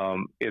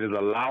 It is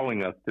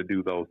allowing us to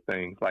do those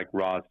things like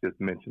Roz just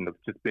mentioned, of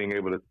just being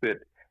able to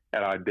sit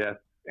at our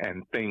desks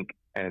and think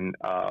and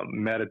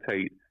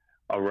meditate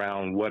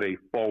around what a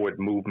forward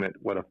movement,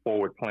 what a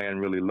forward plan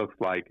really looks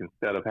like,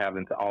 instead of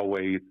having to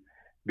always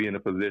be in a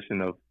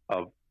position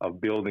of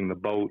building the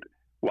boat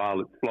while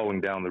it's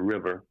flowing down the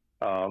river.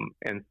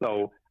 And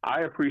so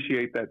I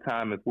appreciate that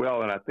time as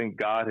well. And I think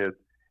God has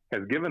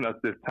given us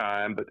this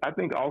time, but I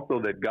think also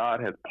that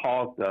God has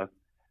paused us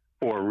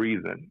for a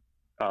reason.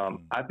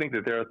 I think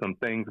that there are some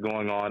things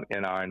going on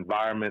in our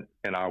environment,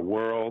 in our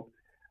world,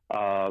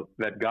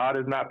 that God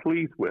is not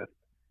pleased with.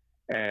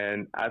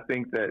 And I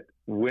think that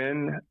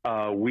when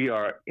we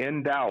are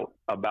in doubt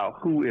about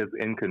who is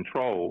in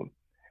control,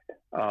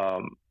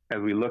 as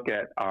we look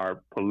at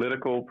our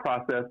political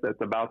process that's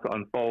about to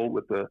unfold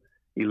with the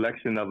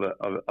election of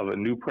a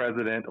new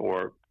president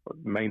or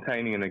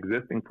maintaining an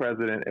existing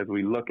president, as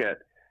we look at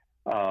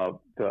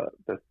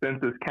the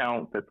census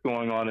count that's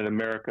going on in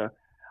America,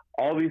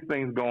 all these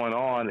things going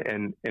on,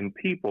 and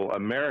people,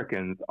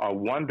 Americans, are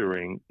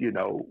wondering,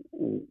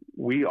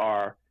 we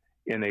are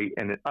in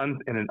an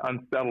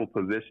unsettled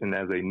position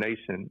as a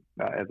nation,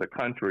 as a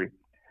country.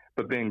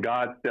 But then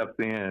God steps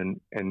in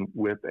and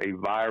with a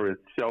virus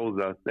shows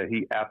us that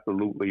he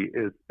absolutely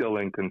is still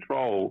in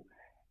control.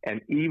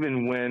 And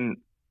even when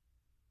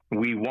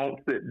we won't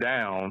sit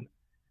down,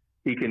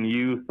 he can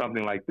use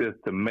something like this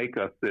to make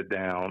us sit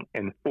down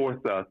and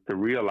force us to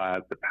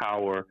realize the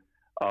power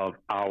of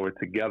our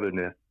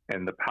togetherness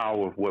and the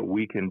power of what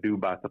we can do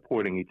by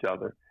supporting each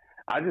other.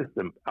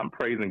 I'm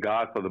praising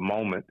God for the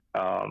moment.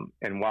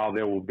 And while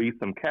there will be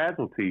some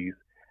casualties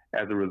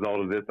as a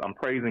result of this, I'm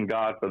praising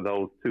God for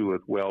those too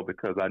as well,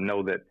 because I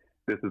know that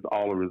this is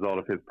all a result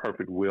of his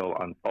perfect will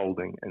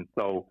unfolding. And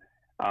so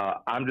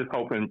I'm just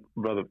hoping,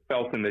 Brother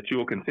Felton, that you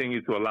will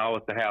continue to allow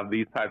us to have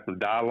these types of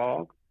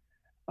dialogues.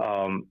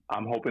 I'm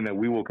hoping that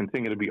we will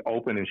continue to be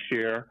open and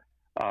share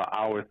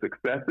our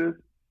successes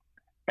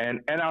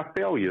and our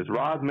failures.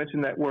 Roz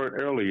mentioned that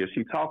word earlier.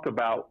 She talked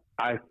about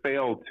I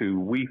failed to,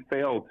 we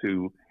failed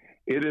to.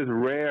 It is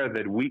rare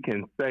that we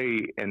can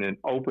say in an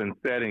open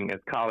setting as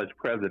college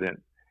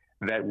presidents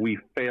that we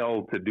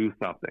failed to do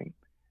something,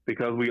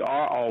 because we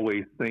are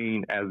always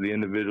seen as the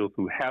individuals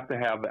who have to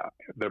have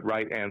the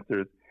right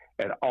answers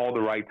at all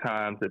the right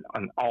times and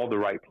on all the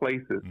right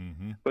places.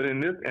 Mm-hmm. But in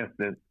this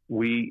instance,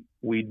 we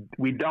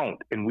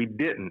don't, and we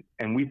didn't,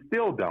 and we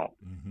still don't,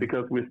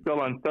 because we're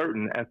still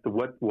uncertain as to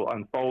what will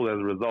unfold as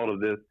a result of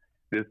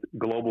this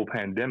global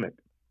pandemic.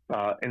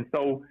 And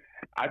so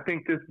I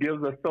think this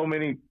gives us so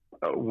many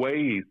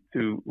ways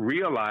to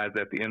realize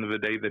at the end of the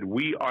day that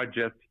we are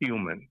just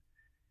human,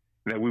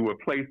 that we were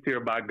placed here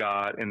by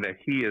God, and that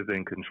he is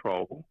in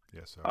control.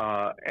 Yes,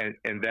 sir.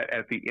 And that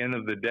at the end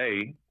of the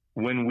day,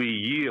 when we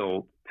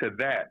yield to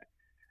that,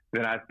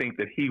 then I think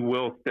that he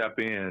will step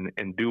in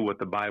and do what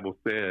the Bible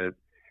says,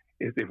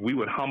 is if we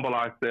would humble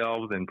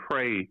ourselves and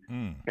pray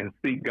and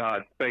seek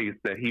God's face,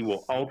 that he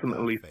will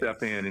ultimately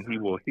step in and he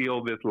will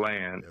heal this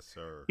land. Yes,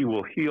 sir. He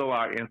will heal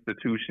our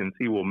institutions.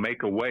 He will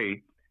make a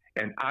way.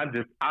 And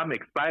I'm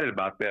excited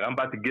about that. I'm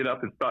about to get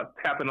up and start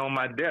tapping on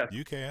my desk.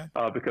 You can.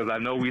 Because I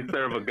know we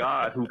serve a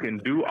God who can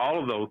do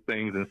all of those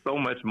things and so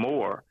much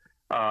more.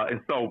 And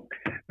so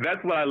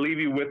that's what I leave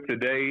you with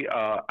today.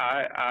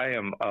 I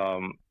am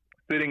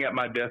sitting at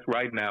my desk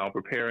right now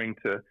preparing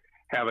to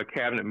have a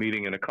cabinet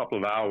meeting in a couple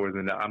of hours,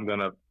 and I'm going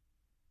to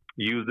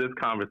use this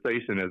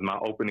conversation as my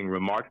opening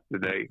remarks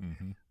today,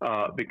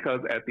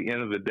 because at the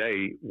end of the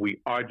day, we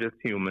are just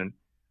human.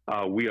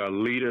 We are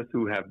leaders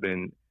who have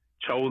been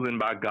chosen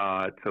by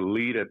God to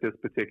lead at this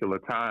particular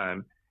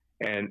time.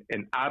 And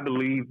I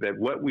believe that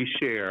what we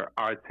share,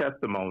 our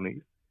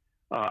testimonies,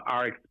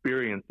 our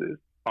experiences,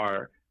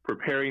 are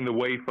preparing the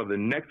way for the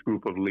next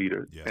group of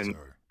leaders. Yes, and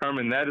sir.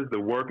 Herman, that is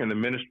the work and the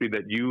ministry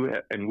that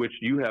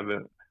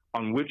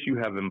on which you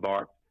have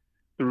embarked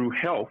through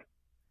health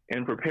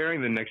and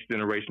preparing the next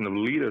generation of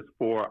leaders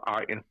for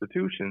our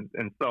institutions.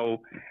 And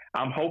so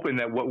I'm hoping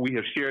that what we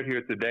have shared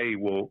here today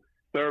will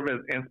serve as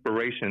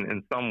inspiration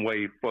in some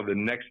way for the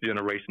next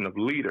generation of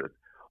leaders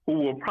who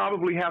will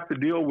probably have to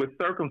deal with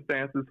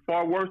circumstances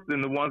far worse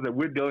than the ones that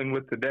we're dealing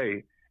with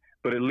today.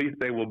 But at least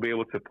they will be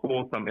able to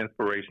pull some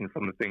inspiration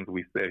from the things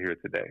we said here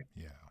today.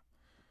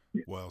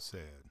 Yeah. Well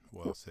said.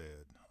 Well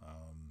said.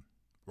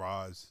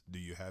 Roz, do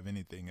you have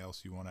anything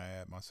else you want to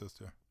add, my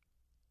sister?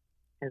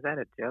 Is that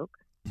a joke?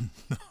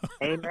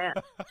 Amen.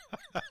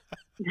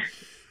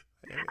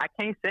 I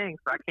can't sing,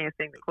 so I can't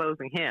sing the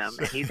closing hymn.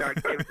 And he's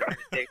already given the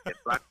benediction,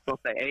 so I'm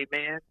supposed to say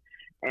amen.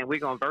 And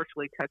we're going to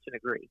virtually touch and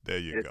agree. There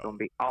you go. It's going to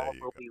be all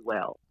will be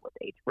well with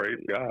HBCU.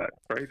 Praise God.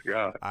 Praise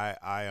God.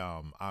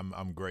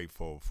 I'm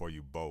grateful for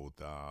you both,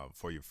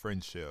 for your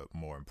friendship.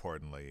 More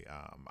importantly,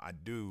 I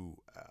do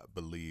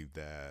believe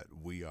that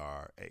we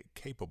are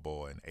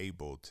capable and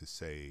able to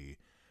say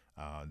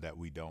that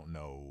we don't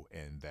know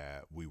and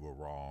that we were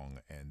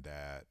wrong and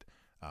that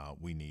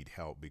we need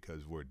help,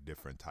 because we're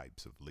different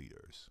types of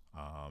leaders,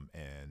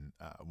 and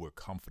we're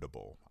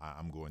comfortable.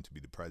 I'm going to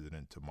be the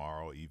president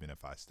tomorrow, even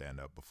if I stand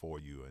up before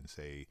you and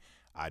say,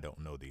 I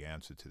don't know the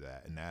answer to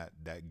that. And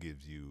that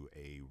gives you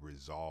a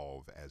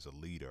resolve as a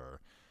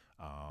leader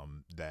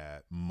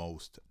that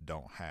most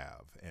don't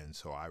have. And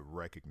so I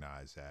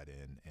recognize that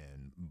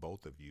in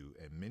both of you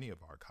and many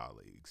of our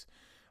colleagues.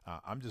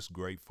 I'm just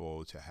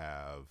grateful to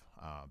have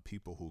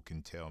people who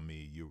can tell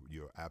me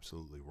you're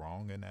absolutely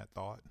wrong in that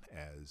thought,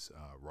 as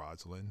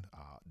Rosalind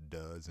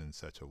does in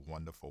such a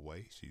wonderful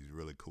way. She's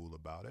really cool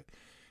about it.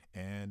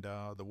 And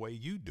the way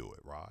you do it,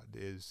 Rod,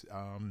 is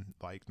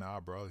like, nah,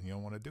 bro, you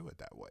don't want to do it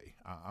that way.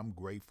 I'm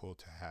grateful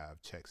to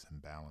have checks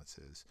and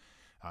balances.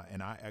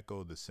 And I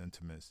echo the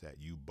sentiments that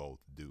you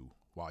both do.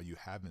 While you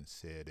haven't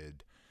said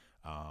it,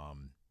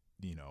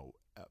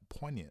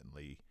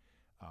 poignantly,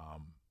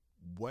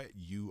 what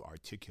you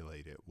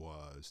articulated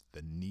was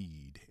the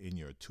need in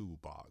your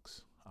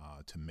toolbox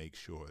to make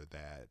sure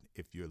that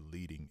if you're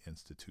leading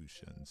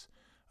institutions,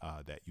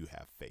 that you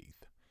have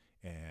faith.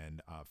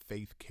 And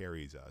faith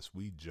carries us.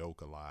 We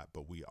joke a lot,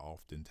 but we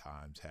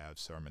oftentimes have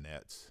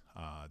sermonettes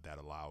that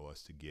allow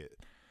us to get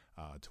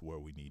to where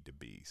we need to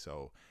be.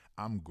 So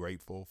I'm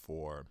grateful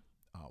for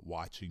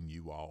watching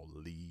you all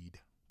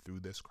lead through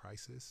this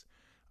crisis,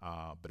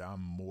 but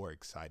I'm more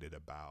excited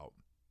about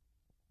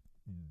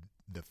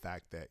the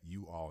fact that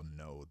you all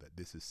know that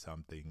this is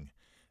something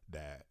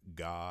that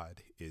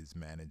God is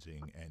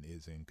managing and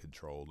is in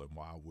control. And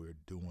while we're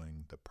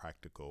doing the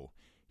practical,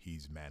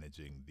 he's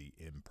managing the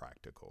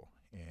impractical.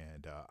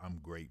 And I'm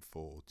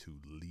grateful to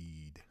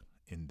lead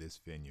in this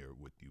vineyard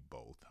with you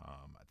both.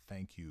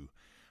 Thank you.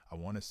 I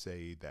want to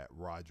say that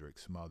Roderick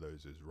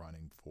Smothers is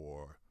running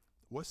for,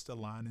 what's the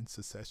line in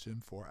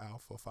succession for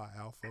Alpha Phi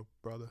Alpha,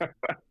 brother?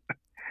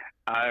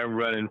 I am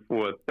running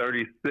for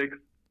 36th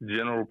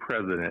General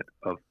President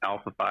of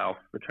Alpha Phi Alpha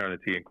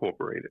Fraternity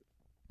Incorporated.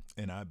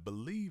 And I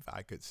believe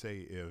I could say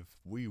if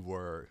we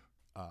were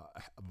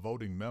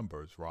voting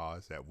members,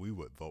 Roz, that we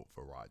would vote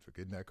for Roderick.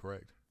 Isn't that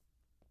correct?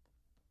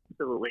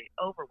 Absolutely,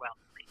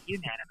 overwhelmingly,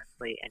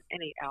 unanimously, and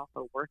any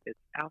Alpha worth its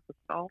Alpha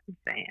salt and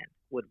sand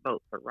would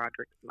vote for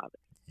Roderick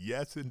Smothers.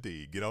 Yes,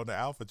 indeed. Get on the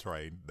Alpha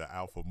train, the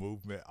Alpha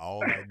movement,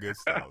 all that good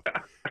stuff.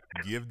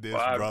 Give this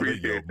brother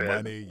your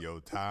money, your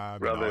time,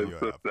 brother and all your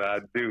sister, I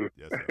do.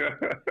 Yes,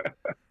 sir.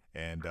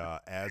 And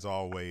as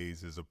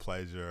always, it's a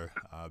pleasure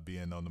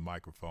being on the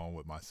microphone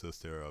with my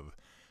sister of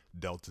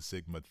Delta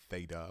Sigma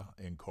Theta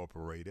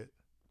Incorporated.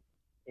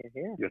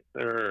 Yeah. Yes,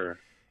 sir.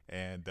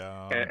 And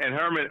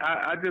Herman,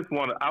 I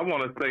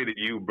want to say to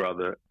you,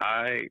 brother,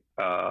 I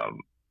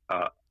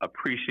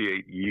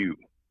appreciate you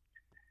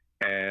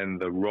and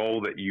the role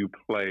that you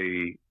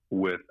play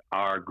with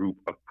our group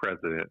of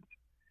presidents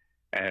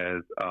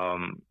as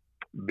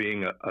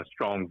being a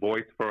strong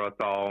voice for us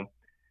all,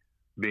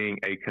 being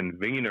a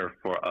convener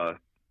for us,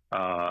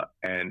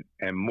 and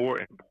more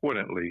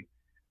importantly,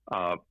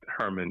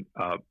 Herman,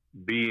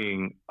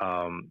 being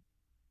a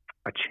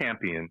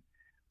champion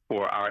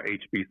for our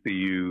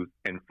HBCUs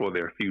and for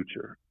their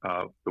future.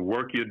 The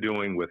work you're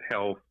doing with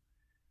health,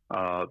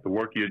 the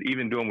work you're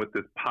even doing with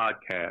this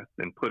podcast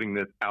and putting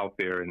this out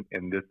there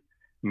in this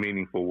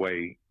meaningful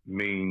way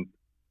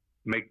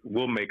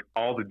will make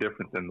all the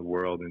difference in the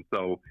world. And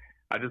so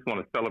I just want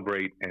to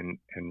celebrate and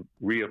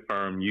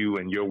reaffirm you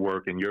and your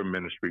work and your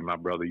ministry, my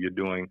brother. You're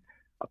doing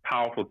a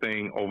powerful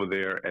thing over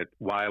there at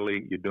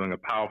Wiley. You're doing a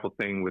powerful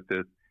thing with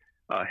this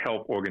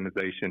health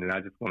organization. And I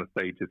just want to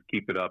say, just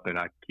keep it up, and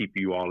I keep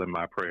you all in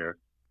my prayers.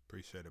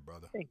 Appreciate it,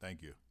 brother.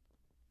 Thank you.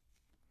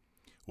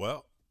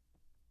 Well,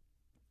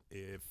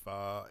 if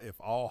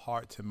all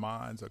hearts and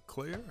minds are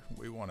clear,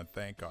 we want to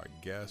thank our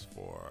guests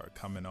for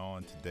coming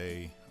on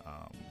today.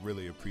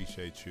 Really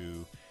appreciate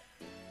you.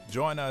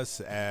 Join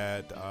us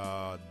at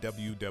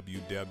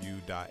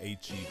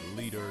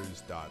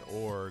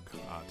www.heleaders.org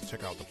to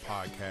check out the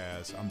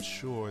podcast. I'm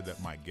sure that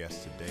my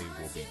guest today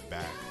will be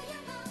back.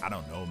 I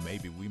don't know,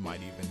 maybe we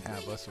might even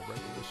have us a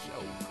regular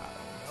show.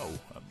 I don't know.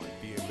 I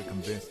might be able to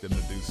convince them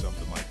to do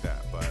something like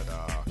that. But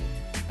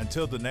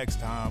until the next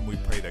time, we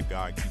pray that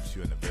God keeps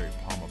you in the very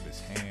palm of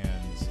his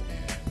hands,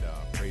 and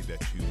pray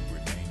that you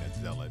remain a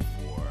zealot